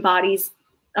much embodies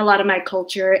a lot of my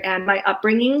culture and my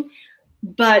upbringing,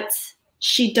 but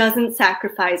she doesn't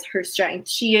sacrifice her strength.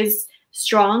 She is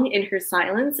strong in her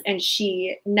silence, and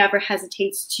she never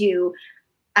hesitates to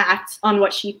act on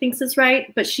what she thinks is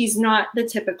right, but she's not the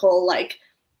typical like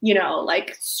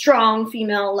strong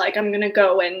female, like I'm gonna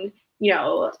go and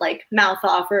like mouth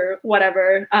off or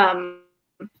whatever.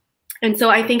 And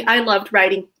so I think I loved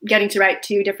getting to write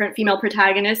two different female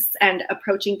protagonists and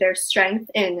approaching their strength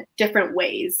in different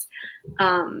ways.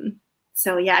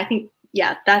 So yeah, I think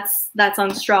that's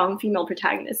on strong female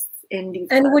protagonists in these.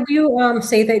 And would you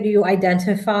say that you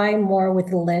identify more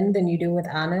with Lynn than you do with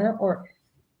Anna, or?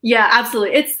 Yeah,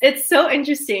 absolutely. It's so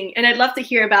interesting, and I'd love to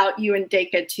hear about you and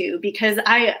Deka too, because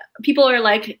people are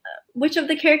like, which of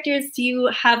the characters do you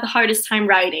have the hardest time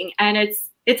writing? And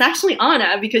it's actually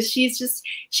Anna, because she's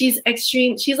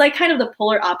extreme. She's like kind of the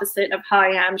polar opposite of how I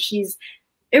am. She's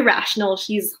irrational.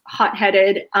 She's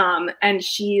hot-headed, and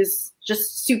she's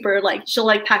just super like she'll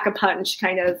like pack a punch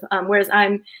kind of. Whereas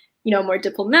I'm more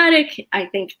diplomatic. I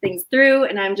think things through,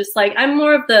 and I'm just like, I'm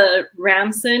more of the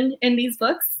Ramson in these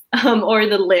books, or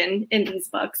the Lynn in these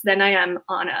books than I am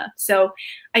Anna. So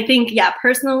I think, yeah,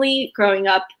 personally, growing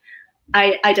up,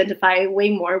 I identify way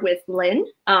more with Lynn.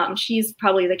 She's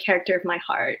probably the character of my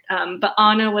heart. But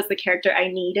Anna was the character I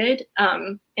needed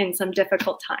in some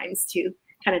difficult times to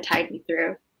kind of tide me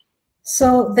through.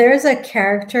 So there's a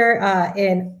character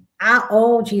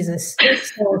oh, Jesus.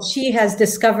 So she has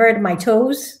discovered my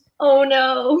toes. Oh,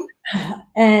 no.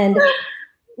 And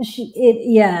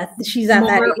she's at more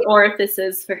that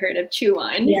orifices for her to chew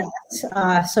on. Yes.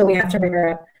 So we have to bring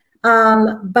her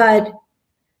up. But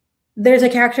there's a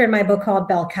character in my book called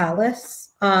Belcalis.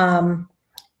 And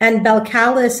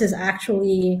Belcalis is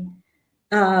actually,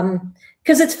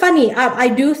 because it's funny, I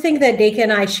do think that Deka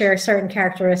and I share certain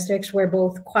characteristics. We're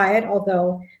both quiet,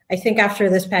 although I think after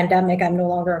this pandemic, I'm no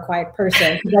longer a quiet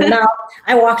person. But now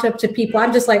I walked up to people,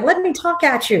 I'm just like, let me talk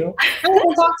at you.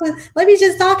 Let me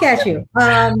just talk at you.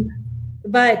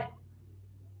 But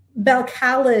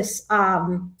Belcalis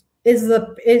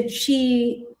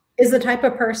she is the type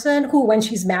of person who, when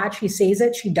she's mad, she says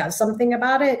it, she does something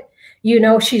about it.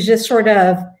 She's just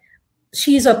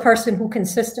she's a person who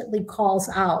consistently calls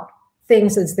out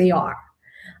things as they are.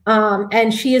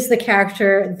 And she is the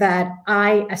character that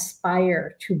I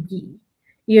aspire to be,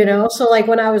 So like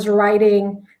when I was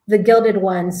writing the Gilded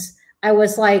ones, I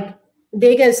was like,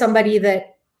 Deka is somebody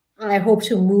that I hope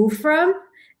to move from.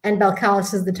 And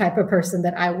Belcalis is the type of person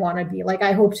that I want to be. Like,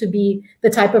 I hope to be the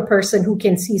type of person who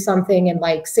can see something and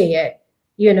like say it,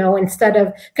 instead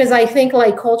of, because I think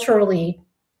like culturally,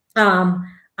 I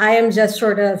am just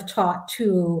sort of taught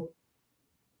to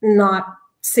not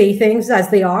say things as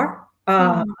they are.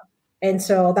 And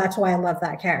so that's why I love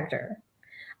that character.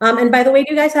 And by the way,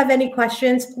 do you guys have any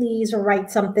questions? Please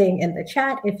write something in the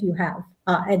chat if you have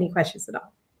any questions at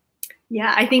all.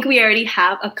 Yeah, I think we already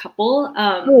have a couple.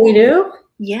 We do?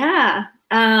 Yeah.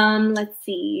 Let's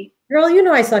see. Girl,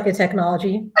 I suck at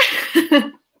technology.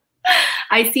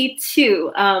 I see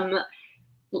two. I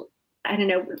don't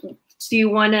know. Do you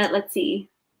want to, let's see.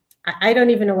 I don't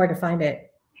even know where to find it.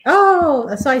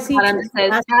 Oh, so I see. It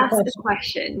says, ask the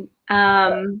question.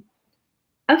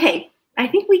 Okay. I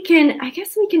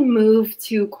guess we can move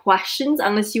to questions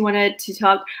unless you wanted to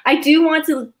talk. I do want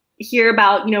to hear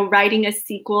about, writing a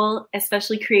sequel,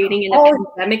 especially creating in a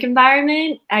pandemic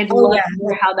environment. I'd love to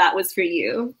hear how that was for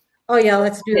you. Oh yeah,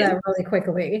 let's do that really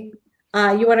quickly.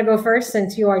 You want to go first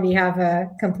since you already have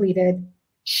a completed?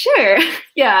 Sure.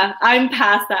 Yeah, I'm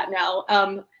past that now.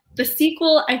 The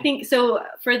sequel, I think, so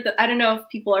I don't know if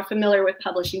people are familiar with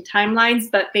publishing timelines,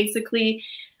 but basically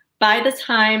by the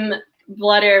time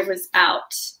Blood Air was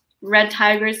out, Red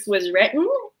Tigress was written,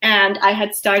 and I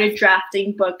had started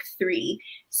drafting book 3.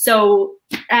 So,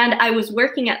 and I was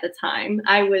working at the time.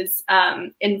 I was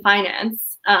in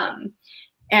finance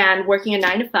and working a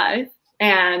 9-to-5.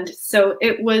 And so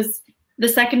it was, the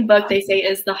second book, they say,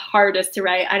 is the hardest to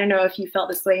write. I don't know if you felt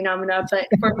this way, Namina, but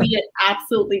for me, it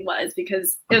absolutely was,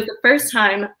 because it was the first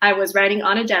time I was writing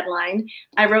on a deadline.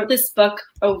 I wrote this book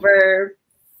over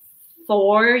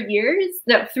 3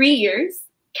 years,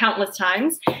 countless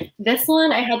times. This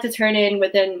one I had to turn in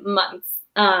within months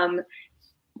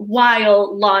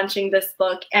while launching this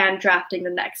book and drafting the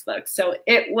next book. So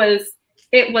it was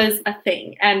a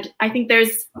thing. And I think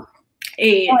there's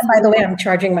by the way, I'm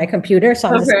charging my computer, so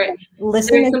I'm just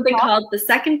listening. There's something called the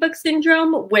second book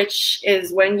syndrome, which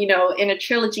is when, in a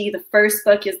trilogy, the first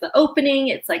book is the opening.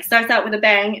 It's like starts out with a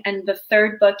bang. And the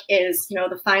third book is,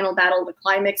 the final battle, the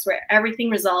climax where everything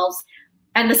resolves.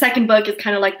 And the second book is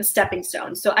kind of like the stepping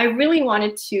stone. So I really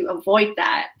wanted to avoid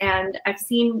that. And I've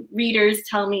seen readers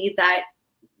tell me that,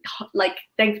 like,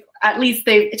 at least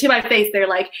to my face, they're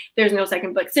like, there's no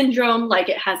second book syndrome. Like,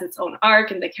 it has its own arc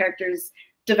and the characters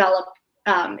develop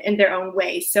in their own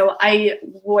way. So I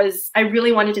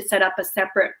really wanted to set up a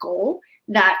separate goal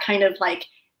that kind of like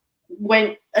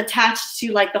went attached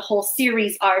to like the whole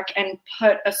series arc and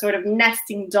put a sort of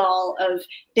nesting doll of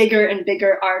bigger and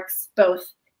bigger arcs, both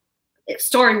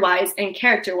story-wise and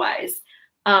character-wise.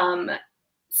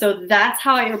 So that's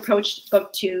how I approached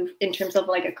book 2 in terms of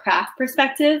like a craft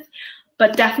perspective.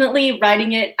 But definitely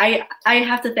writing it, I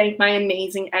have to thank my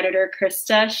amazing editor,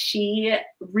 Krista. She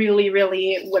really,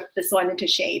 really whipped this one into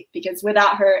shape, because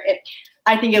without her,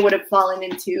 I think it would have fallen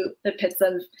into the pits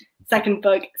of second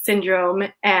book syndrome.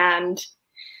 And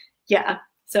yeah,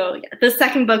 so yeah, the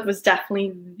second book was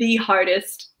definitely the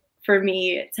hardest for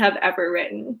me to have ever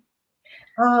written.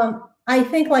 I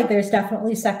think like there's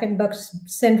definitely second book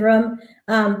syndrome,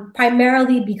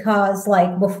 primarily because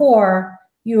like before,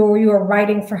 you were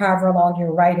writing for however long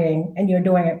you're writing and you're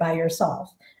doing it by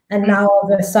yourself. and now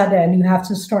all of a sudden you have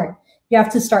to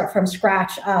start from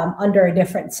scratch under a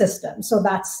different system. So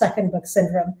that's second book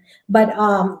syndrome. But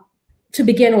to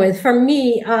begin with, for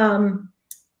me, I'm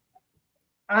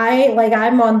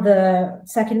on the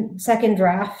second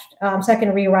draft,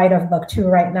 second rewrite of book 2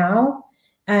 right now,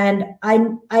 and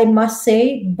I must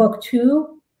say book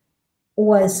 2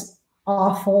 was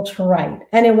awful to write,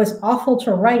 and it was awful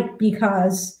to write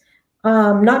because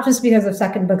not just because of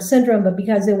second book syndrome, but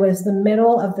because it was the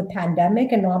middle of the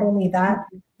pandemic, and not only that,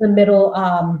 the middle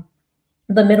of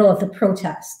the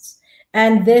protests.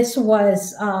 And this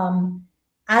was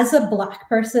as a Black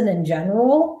person in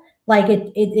general, like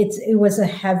it was a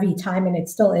heavy time, and it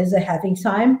still is a heavy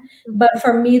time. But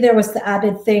for me, there was the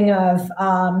added thing of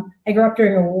I grew up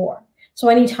during a war. So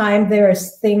anytime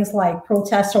there's things like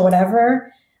protests or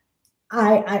whatever,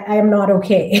 I am not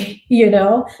okay, you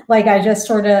know, like I just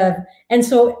sort of, and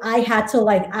so I had to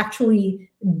like actually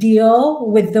deal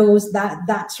with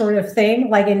that sort of thing,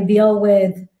 like, and deal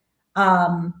with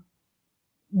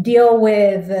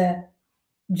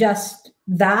just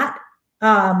that,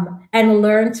 and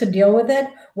learn to deal with it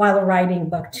while writing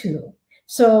book 2.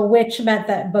 So, which meant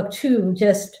that book 2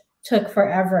 just took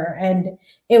forever, and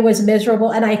it was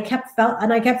miserable, and I kept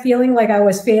feeling like I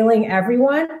was failing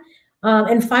everyone.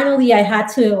 And finally, I had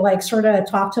to like sort of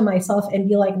talk to myself and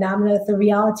be like, Namina, the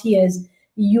reality is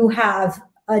you have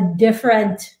a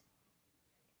different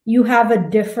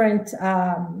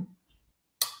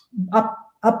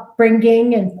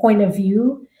upbringing and point of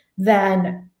view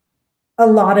than a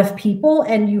lot of people,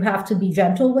 and you have to be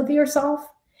gentle with yourself.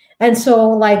 And so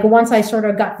like once I sort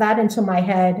of got that into my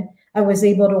head, I was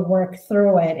able to work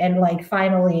through it, and like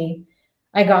finally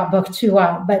I got book 2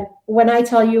 out. But when I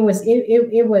tell you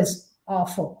it was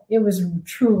awful. It was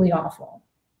truly awful.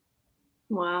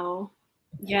 Wow.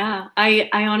 Yeah, I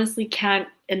honestly can't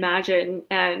imagine.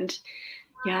 And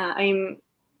yeah,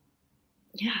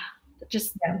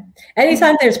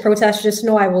 Anytime there's protests, just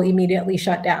know I will immediately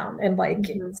shut down, and like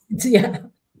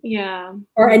yeah.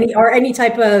 Or any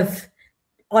type of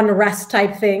unrest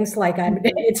type things, like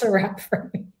it's a wrap for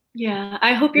me. Yeah,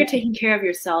 I hope you're taking care of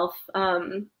yourself.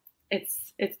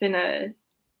 It's been a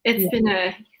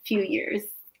few years.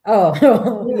 Oh,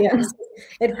 yes,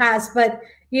 it has. But,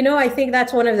 you know, I think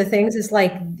that's one of the things is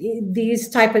like these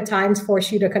type of times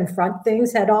force you to confront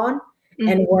things head on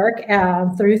and work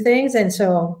through things. And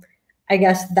so I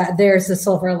guess that there's the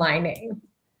silver lining.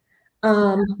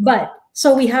 But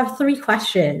so we have 3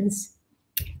 questions.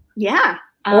 Yeah.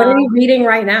 What are you reading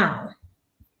right now?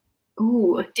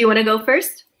 Ooh, do you want to go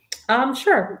first?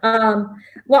 Sure.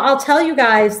 Well, I'll tell you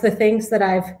guys the things that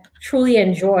I've truly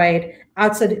enjoyed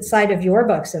outside of your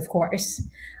books, of course.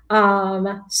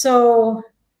 So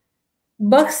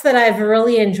books that I've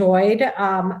really enjoyed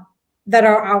that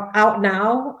are out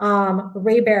now,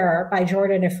 Raybearer by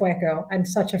Jordan Ifueko. I'm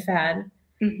such a fan.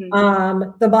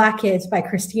 The Black Kids by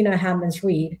Christina Hammonds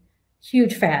Reed.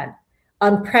 Huge fan.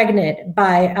 Pregnant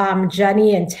by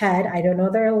Jenny and Ted. I don't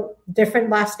know their different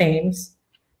last names.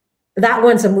 That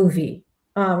one's a movie.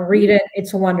 Read it.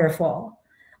 It's wonderful.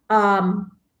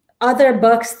 Other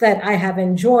books that I have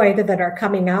enjoyed that are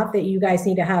coming out that you guys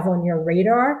need to have on your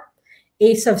radar.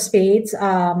 Ace of Spades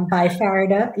by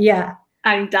Farida. Yeah.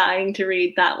 I'm dying to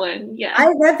read that one. Yeah.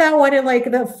 I read that one in like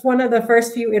one of the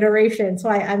first few iterations. So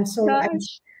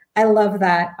I love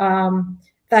that.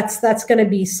 That's going to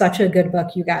be such a good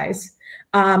book, you guys.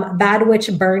 Bad Witch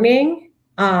Burning.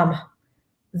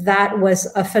 That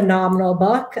was a phenomenal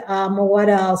book. What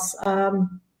else?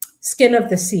 Skin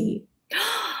of the Sea.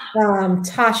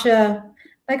 Tasha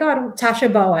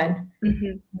Bowen.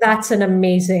 That's an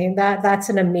amazing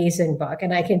book,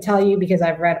 and I can tell you because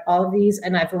I've read all of these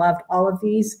and I've loved all of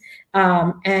these.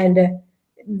 And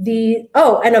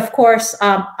of course,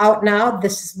 out now,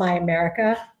 This Is My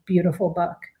America. Beautiful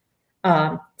book.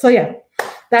 So yeah,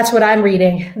 that's what I'm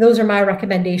reading. Those are my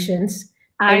recommendations.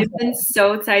 I've been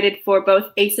so excited for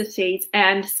both Ace of Spades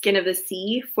and Skin of the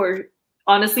Sea for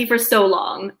so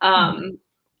long.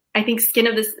 I think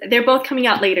they're both coming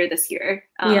out later this year.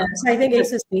 So I think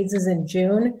Ace of Spades is in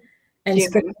June, and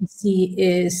Skin of the Sea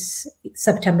is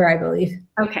September, I believe.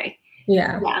 Okay.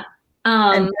 Yeah.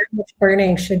 And Bad Witch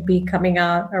Burning should be coming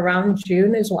out around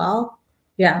June as well.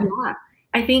 Yeah.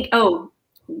 I think,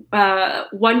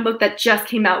 one book that just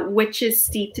came out, Witches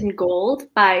Steeped in Gold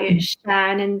by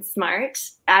Shannon Smart.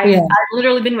 I've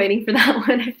literally been waiting for that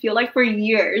one, I feel like, for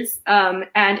years. And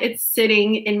it's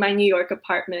sitting in my New York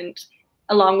apartment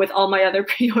along with all my other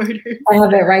pre-orders. I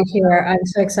have it right here. I'm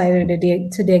so excited to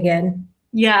dig in.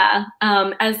 Yeah,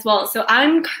 as well. So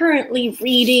I'm currently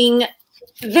reading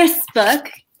this book.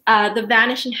 The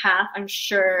Vanish in Half. I'm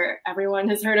sure everyone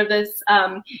has heard of this.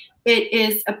 It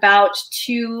is about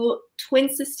two twin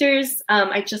sisters.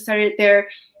 I just started there.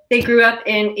 They grew up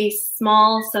in a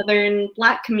small Southern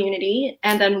Black community,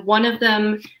 and then one of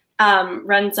them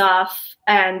runs off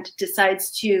and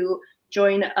decides to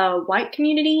join a white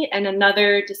community, and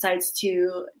another decides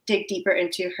to dig deeper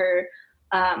into her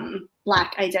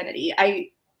Black identity.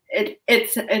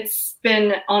 It's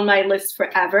been on my list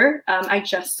forever. I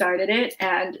just started it,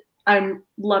 and I'm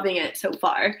loving it so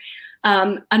far.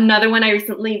 Another one I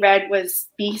recently read was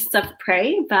Beasts of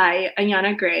Prey by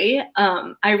Ayanna Gray.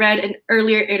 I read an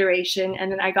earlier iteration, and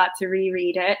then I got to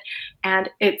reread it, and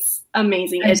it's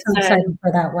amazing. I'm so excited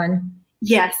for that one.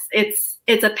 Yes, it's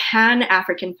a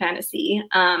Pan-African fantasy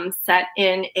set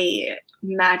in a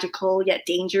magical yet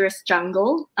dangerous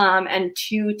jungle, and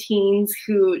two teens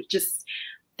who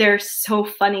they're so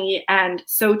funny and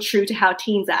so true to how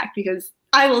teens act, because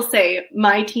I will say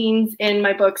my teens in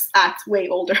my books act way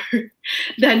older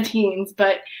than teens,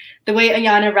 but the way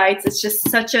Ayanna writes, it's just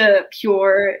such a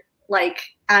pure, like,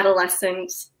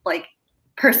 adolescent, like,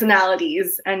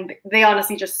 personalities, and they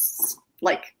honestly just,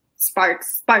 like,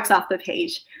 sparks off the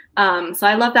page. So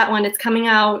I love that one. It's coming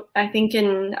out, I think,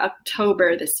 in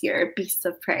October this year, Beasts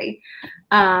of Prey.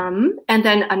 And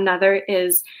then another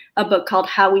is a book called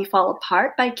How We Fall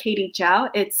Apart by Katie Zhao.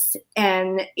 It's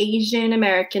an Asian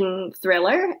American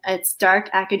thriller. It's dark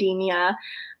academia,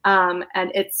 and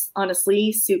it's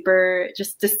honestly super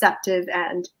just deceptive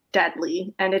and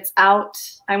deadly. And it's out,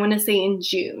 I want to say, in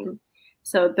June.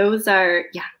 So those are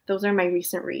my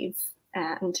recent reads,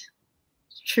 and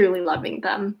truly loving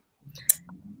them.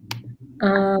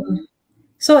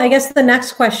 So I guess the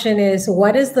next question is,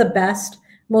 what is the best,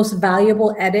 most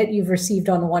valuable edit you've received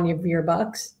on one of your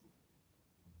books?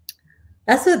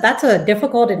 That's a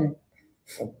difficult, and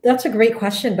that's a great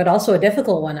question, but also a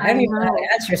difficult one. I don't even know how to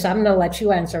answer, so I'm going to let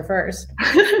you answer first.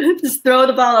 Just throw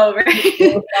the ball over.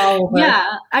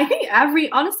 Yeah, I think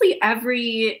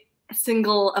every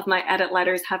single of my edit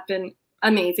letters have been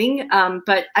amazing.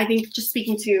 But I think, just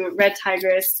speaking to Red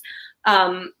Tigress,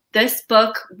 this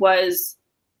book was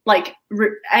like,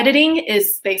 editing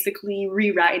is basically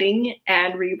rewriting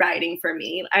and rewriting for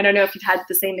me. I don't know if you've had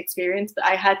the same experience, but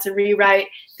I had to rewrite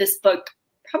this book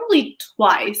probably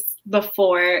twice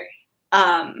before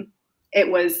it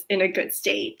was in a good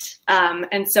state.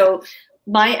 And so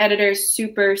my editor's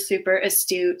super, super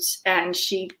astute, and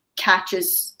she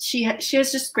has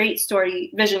just great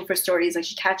vision for stories. Like,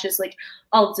 she catches like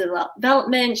all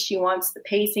development. She wants the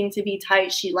pacing to be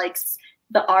tight. She likes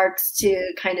the arcs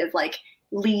to kind of like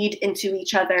lead into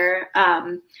each other.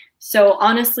 So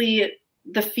honestly,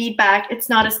 the feedback, it's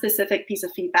not a specific piece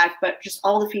of feedback, but just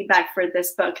all the feedback for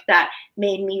this book that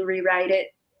made me rewrite it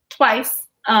twice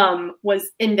was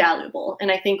invaluable. And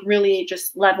I think really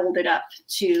just leveled it up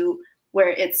to where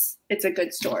it's a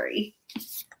good story.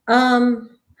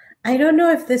 I don't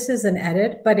know if this is an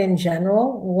edit, but in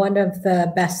general, one of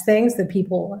the best things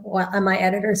that my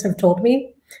editors have told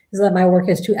me is that my work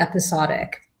is too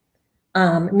episodic.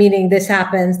 Meaning this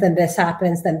happens, then this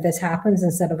happens, then this happens,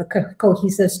 instead of a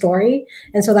cohesive story.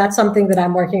 And so that's something that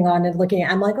I'm working on and looking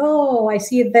at. I'm like, oh, I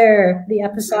see it there, the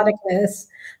episodicness.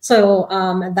 So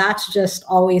that's just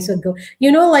always a go.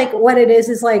 Like, what it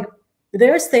is like,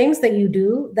 there's things that you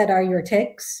do that are your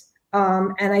tics.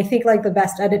 And I think like the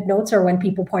best edit notes are when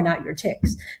people point out your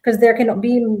tics, because there can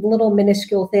be little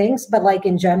minuscule things, but like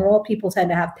in general, people tend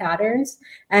to have patterns.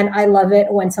 And I love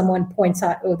it when someone points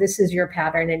out, oh, this is your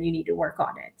pattern and you need to work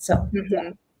on it. So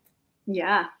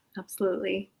yeah,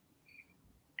 absolutely.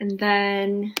 And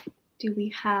then do we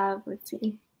have, let's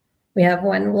see. We have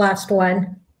one last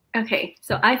one. Okay,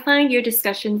 so I find your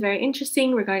discussions very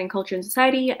interesting regarding culture and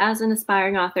society. As an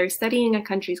aspiring author, studying a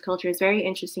country's culture is very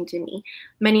interesting to me.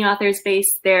 Many authors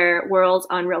base their worlds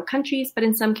on real countries, but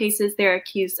in some cases, they're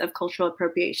accused of cultural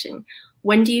appropriation.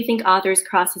 When do you think authors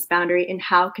cross this boundary, and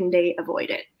how can they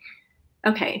avoid it?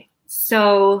 Okay,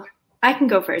 so I can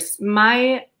go first.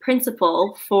 My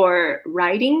principle for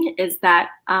writing is that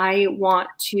I want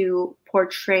to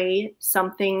portray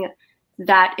something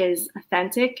that is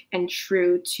authentic and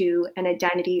true to an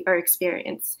identity or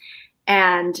experience.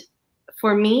 And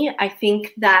for me, I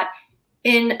think that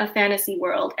in a fantasy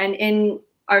world and in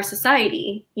our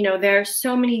society, there are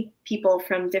so many people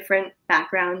from different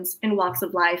backgrounds and walks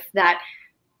of life that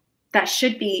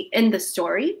should be in the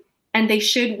story, and they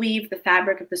should weave the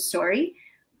fabric of the story.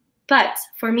 But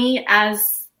for me,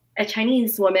 as a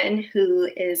Chinese woman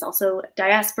who is also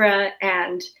diaspora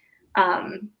and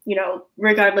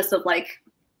regardless of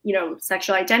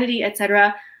sexual identity,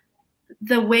 etc.,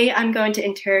 the way I'm going to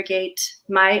interrogate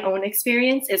my own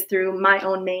experience is through my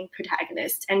own main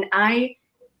protagonist. And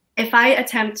if I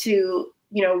attempt to,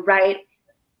 write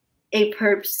a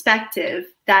perspective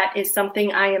that is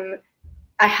something I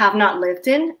have not lived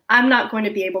in, I'm not going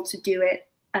to be able to do it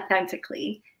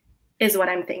authentically, is what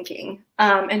I'm thinking.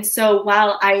 And so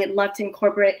while I love to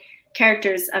incorporate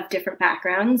characters of different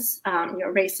backgrounds,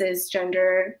 races,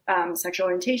 gender, sexual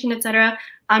orientation, etc.,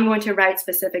 I'm going to write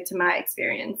specific to my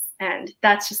experience. And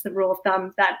that's just the rule of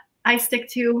thumb that I stick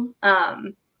to.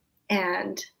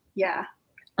 And yeah.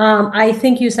 I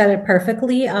think you said it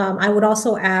perfectly. I would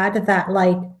also add that,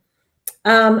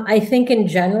 I think in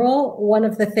general, one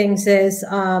of the things is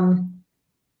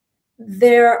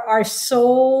there are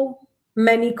so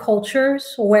many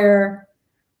cultures where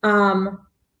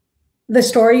the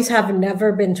stories have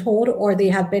never been told, or they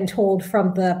have been told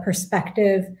from the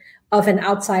perspective of an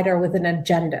outsider with an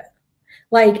agenda.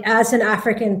 Like, as an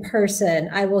African person,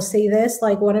 I will say this,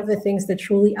 like, one of the things that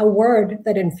a word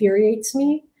that infuriates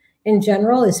me in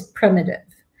general is primitive.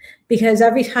 Because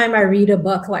every time I read a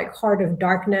book like Heart of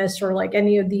Darkness or like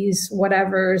any of these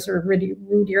whatevers or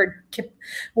Rudyard,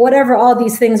 whatever all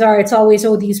these things are, it's always,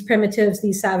 oh, these primitives,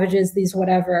 these savages, these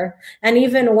whatever. And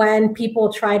even when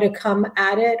people try to come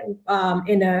at it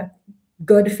in a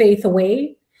good faith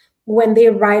way, when they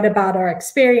write about our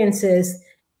experiences,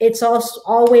 it's also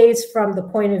always from the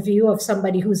point of view of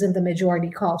somebody who's in the majority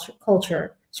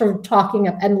culture, sort of talking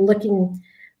up and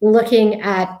looking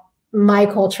at my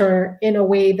culture in a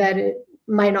way that it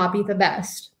might not be the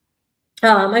best.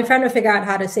 I'm trying to figure out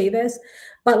how to say this,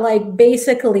 but like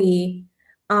basically,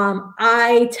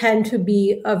 I tend to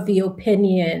be of the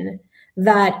opinion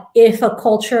that if a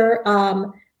culture,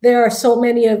 there are so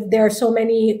many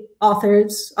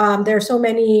authors, there are so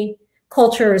many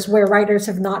cultures where writers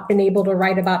have not been able to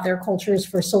write about their cultures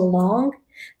for so long,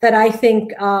 that I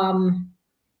think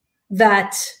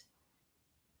that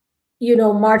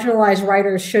marginalized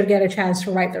writers should get a chance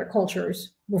to write their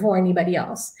cultures before anybody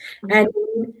else. And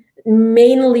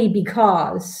mainly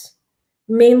because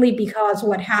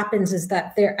what happens is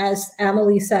that there, as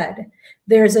Amélie said,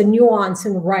 there's a nuance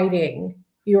in writing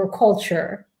your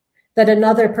culture that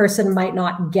another person might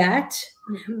not get,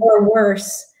 or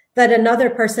worse, that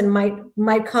another person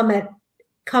might come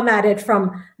at it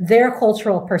from their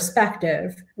cultural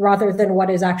perspective rather than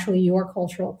what is actually your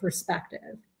cultural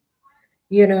perspective.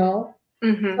 So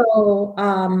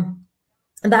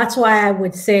that's why I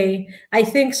would say I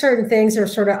think certain things are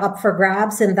sort of up for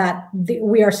grabs, and that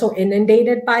we are so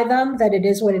inundated by them that it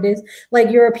is what it is.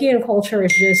 Like, European culture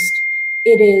is just,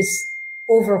 it is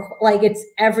over, like, it's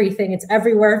everything. It's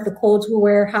everywhere. The clothes we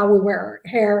wear, how we wear our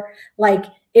hair, like,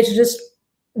 it's just,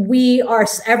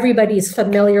 everybody's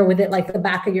familiar with it like the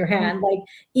back of your hand. Like,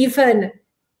 even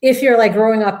if you're like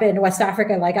growing up in West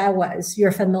Africa like I was,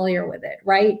 you're familiar with it,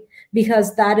 right?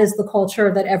 Because that is the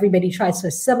culture that everybody tries to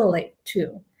assimilate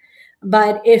to.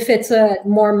 But if it's a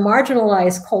more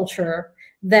marginalized culture,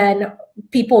 then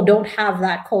people don't have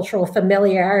that cultural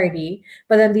familiarity.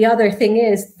 But then the other thing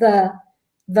is the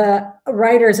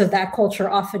writers of that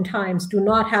culture oftentimes do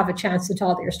not have a chance to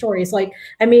tell their stories. Like,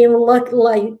 I mean, look,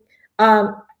 like,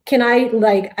 can I,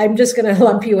 like, I'm just going to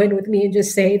lump you in with me and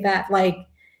just say that, like,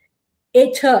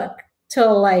 it took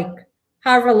till like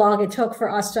however long it took for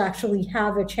us to actually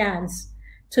have a chance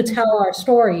to tell our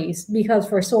stories, because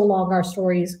for so long our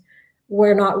stories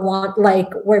were not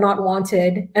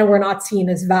wanted and were not seen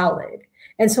as valid.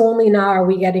 And so only now are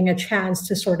we getting a chance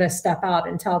to sort of step out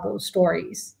and tell those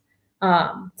stories.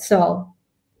 So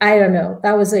I don't know.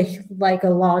 That was a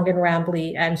long and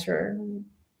rambly answer.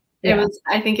 Yeah.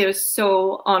 I think it was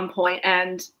so on point,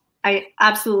 and I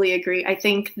absolutely agree. I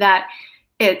think that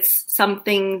it's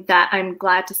something that I'm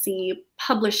glad to see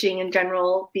publishing in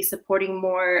general be supporting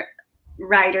more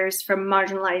writers from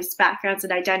marginalized backgrounds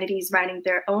and identities writing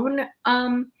their own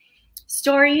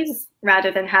stories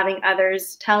rather than having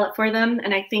others tell it for them.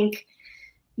 And I think,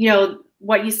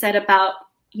 what you said about,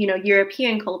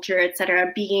 European culture, et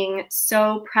cetera, being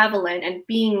so prevalent and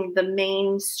being the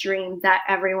mainstream that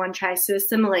everyone tries to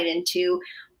assimilate into,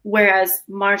 whereas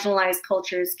marginalized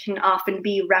cultures can often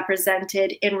be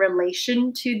represented in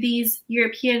relation to these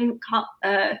European,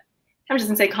 I'm just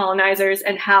gonna say colonizers,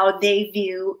 and how they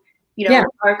view,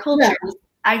 our cultures. Yeah.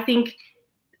 I think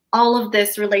all of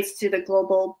this relates to the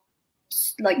global,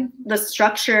 like the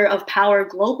structure of power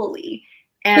globally.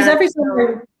 And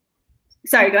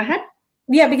sorry, go ahead.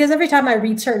 Yeah, because every time I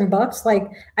read certain books, like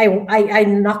I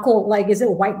knuckle, like, is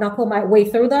it white knuckle my way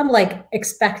through them, like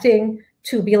expecting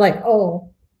to be like, oh,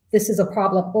 this is a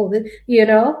problem,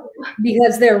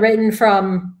 because they're written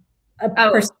from a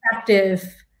perspective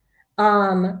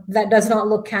that does not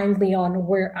look kindly on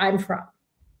where I'm from.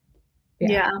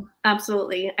 Yeah,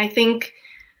 absolutely. I think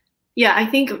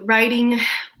writing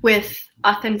with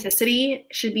authenticity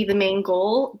should be the main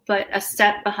goal, but a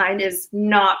step behind is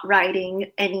not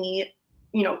writing any,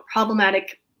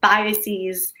 problematic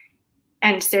biases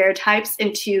and stereotypes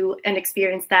into an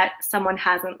experience that someone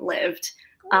hasn't lived.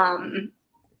 So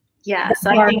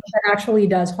I think that actually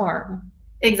does harm.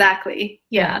 Exactly.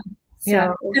 Yeah.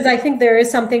 Yeah. Because I think there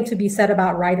is something to be said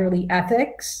about writerly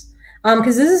ethics.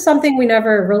 Because this is something we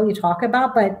never really talk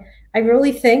about, but I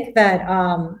really think that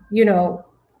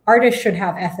artists should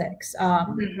have ethics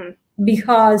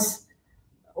because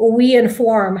we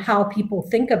inform how people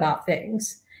think about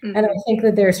things, and I think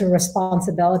that there's a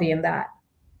responsibility in that.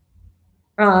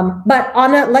 But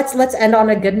let's end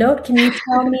on a good note. Can you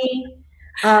tell me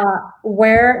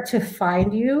where to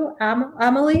find you,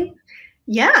 Amélie?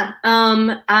 Yeah,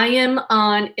 I am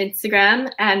on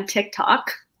Instagram and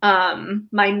TikTok.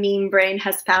 My meme brain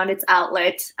has found its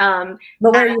outlet. But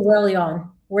where are you really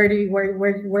on? Where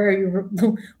are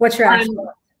you? What's your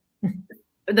actual?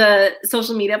 The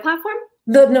social media platform?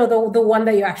 The one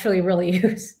that you actually really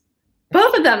use.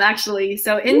 Both of them, actually.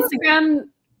 So Instagram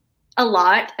a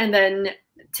lot, and then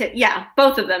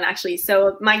both of them actually.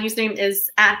 So my username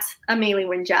is @Amélie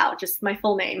Zhao, just my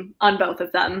full name on both of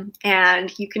them.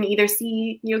 And you can either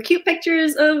see cute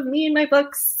pictures of me and my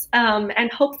books,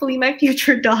 and hopefully my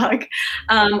future dog,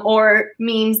 or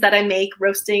memes that I make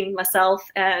roasting myself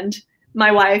and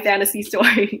my YA fantasy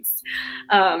stories.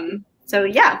 So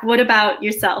yeah, what about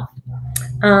yourself?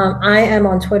 I am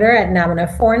on Twitter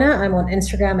 @Namina Forna. I'm on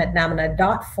Instagram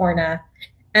 @Namina.Forna.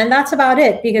 And that's about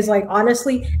it, because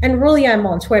honestly, and really I'm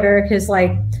on Twitter because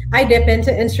I dip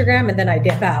into Instagram and then I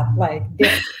dip out,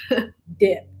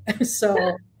 dip.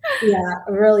 So yeah,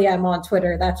 really I'm on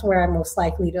Twitter. That's where I'm most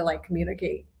likely to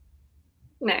communicate.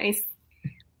 Nice.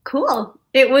 Cool.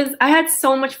 I had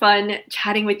so much fun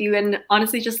chatting with you, and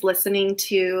honestly just listening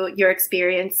to your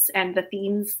experience and the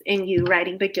themes in you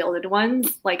writing the Gilded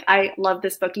Ones. I love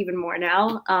this book even more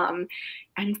now.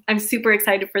 And I'm super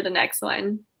excited for the next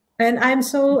one. And I'm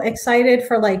so excited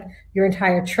for your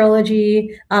entire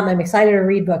trilogy. I'm excited to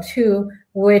read book 2,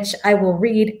 which I will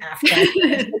read after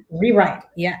I rewrite.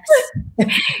 Yes.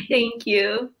 Thank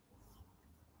you.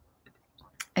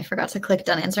 I forgot to click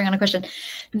done answering on a question.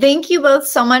 Thank you both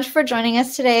so much for joining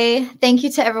us today. Thank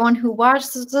you to everyone who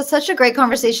watched. This was such a great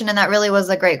conversation, and that really was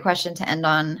a great question to end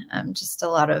on. Just a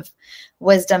lot of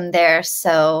wisdom there.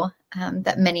 So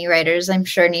that many writers, I'm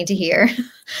sure, need to hear.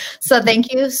 So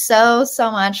thank you so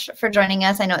much for joining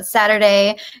us. I know it's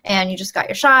Saturday and you just got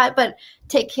your shot, but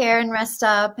take care and rest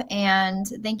up. And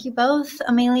thank you both,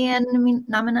 Amélie and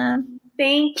Namina.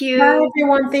 Thank you. Bye,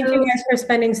 everyone. Thank you guys for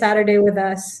spending Saturday with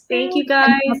us. Thank you,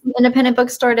 guys. Independent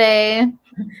Bookstore Day.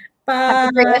 Bye. Have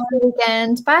a great rest of the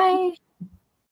weekend. Bye.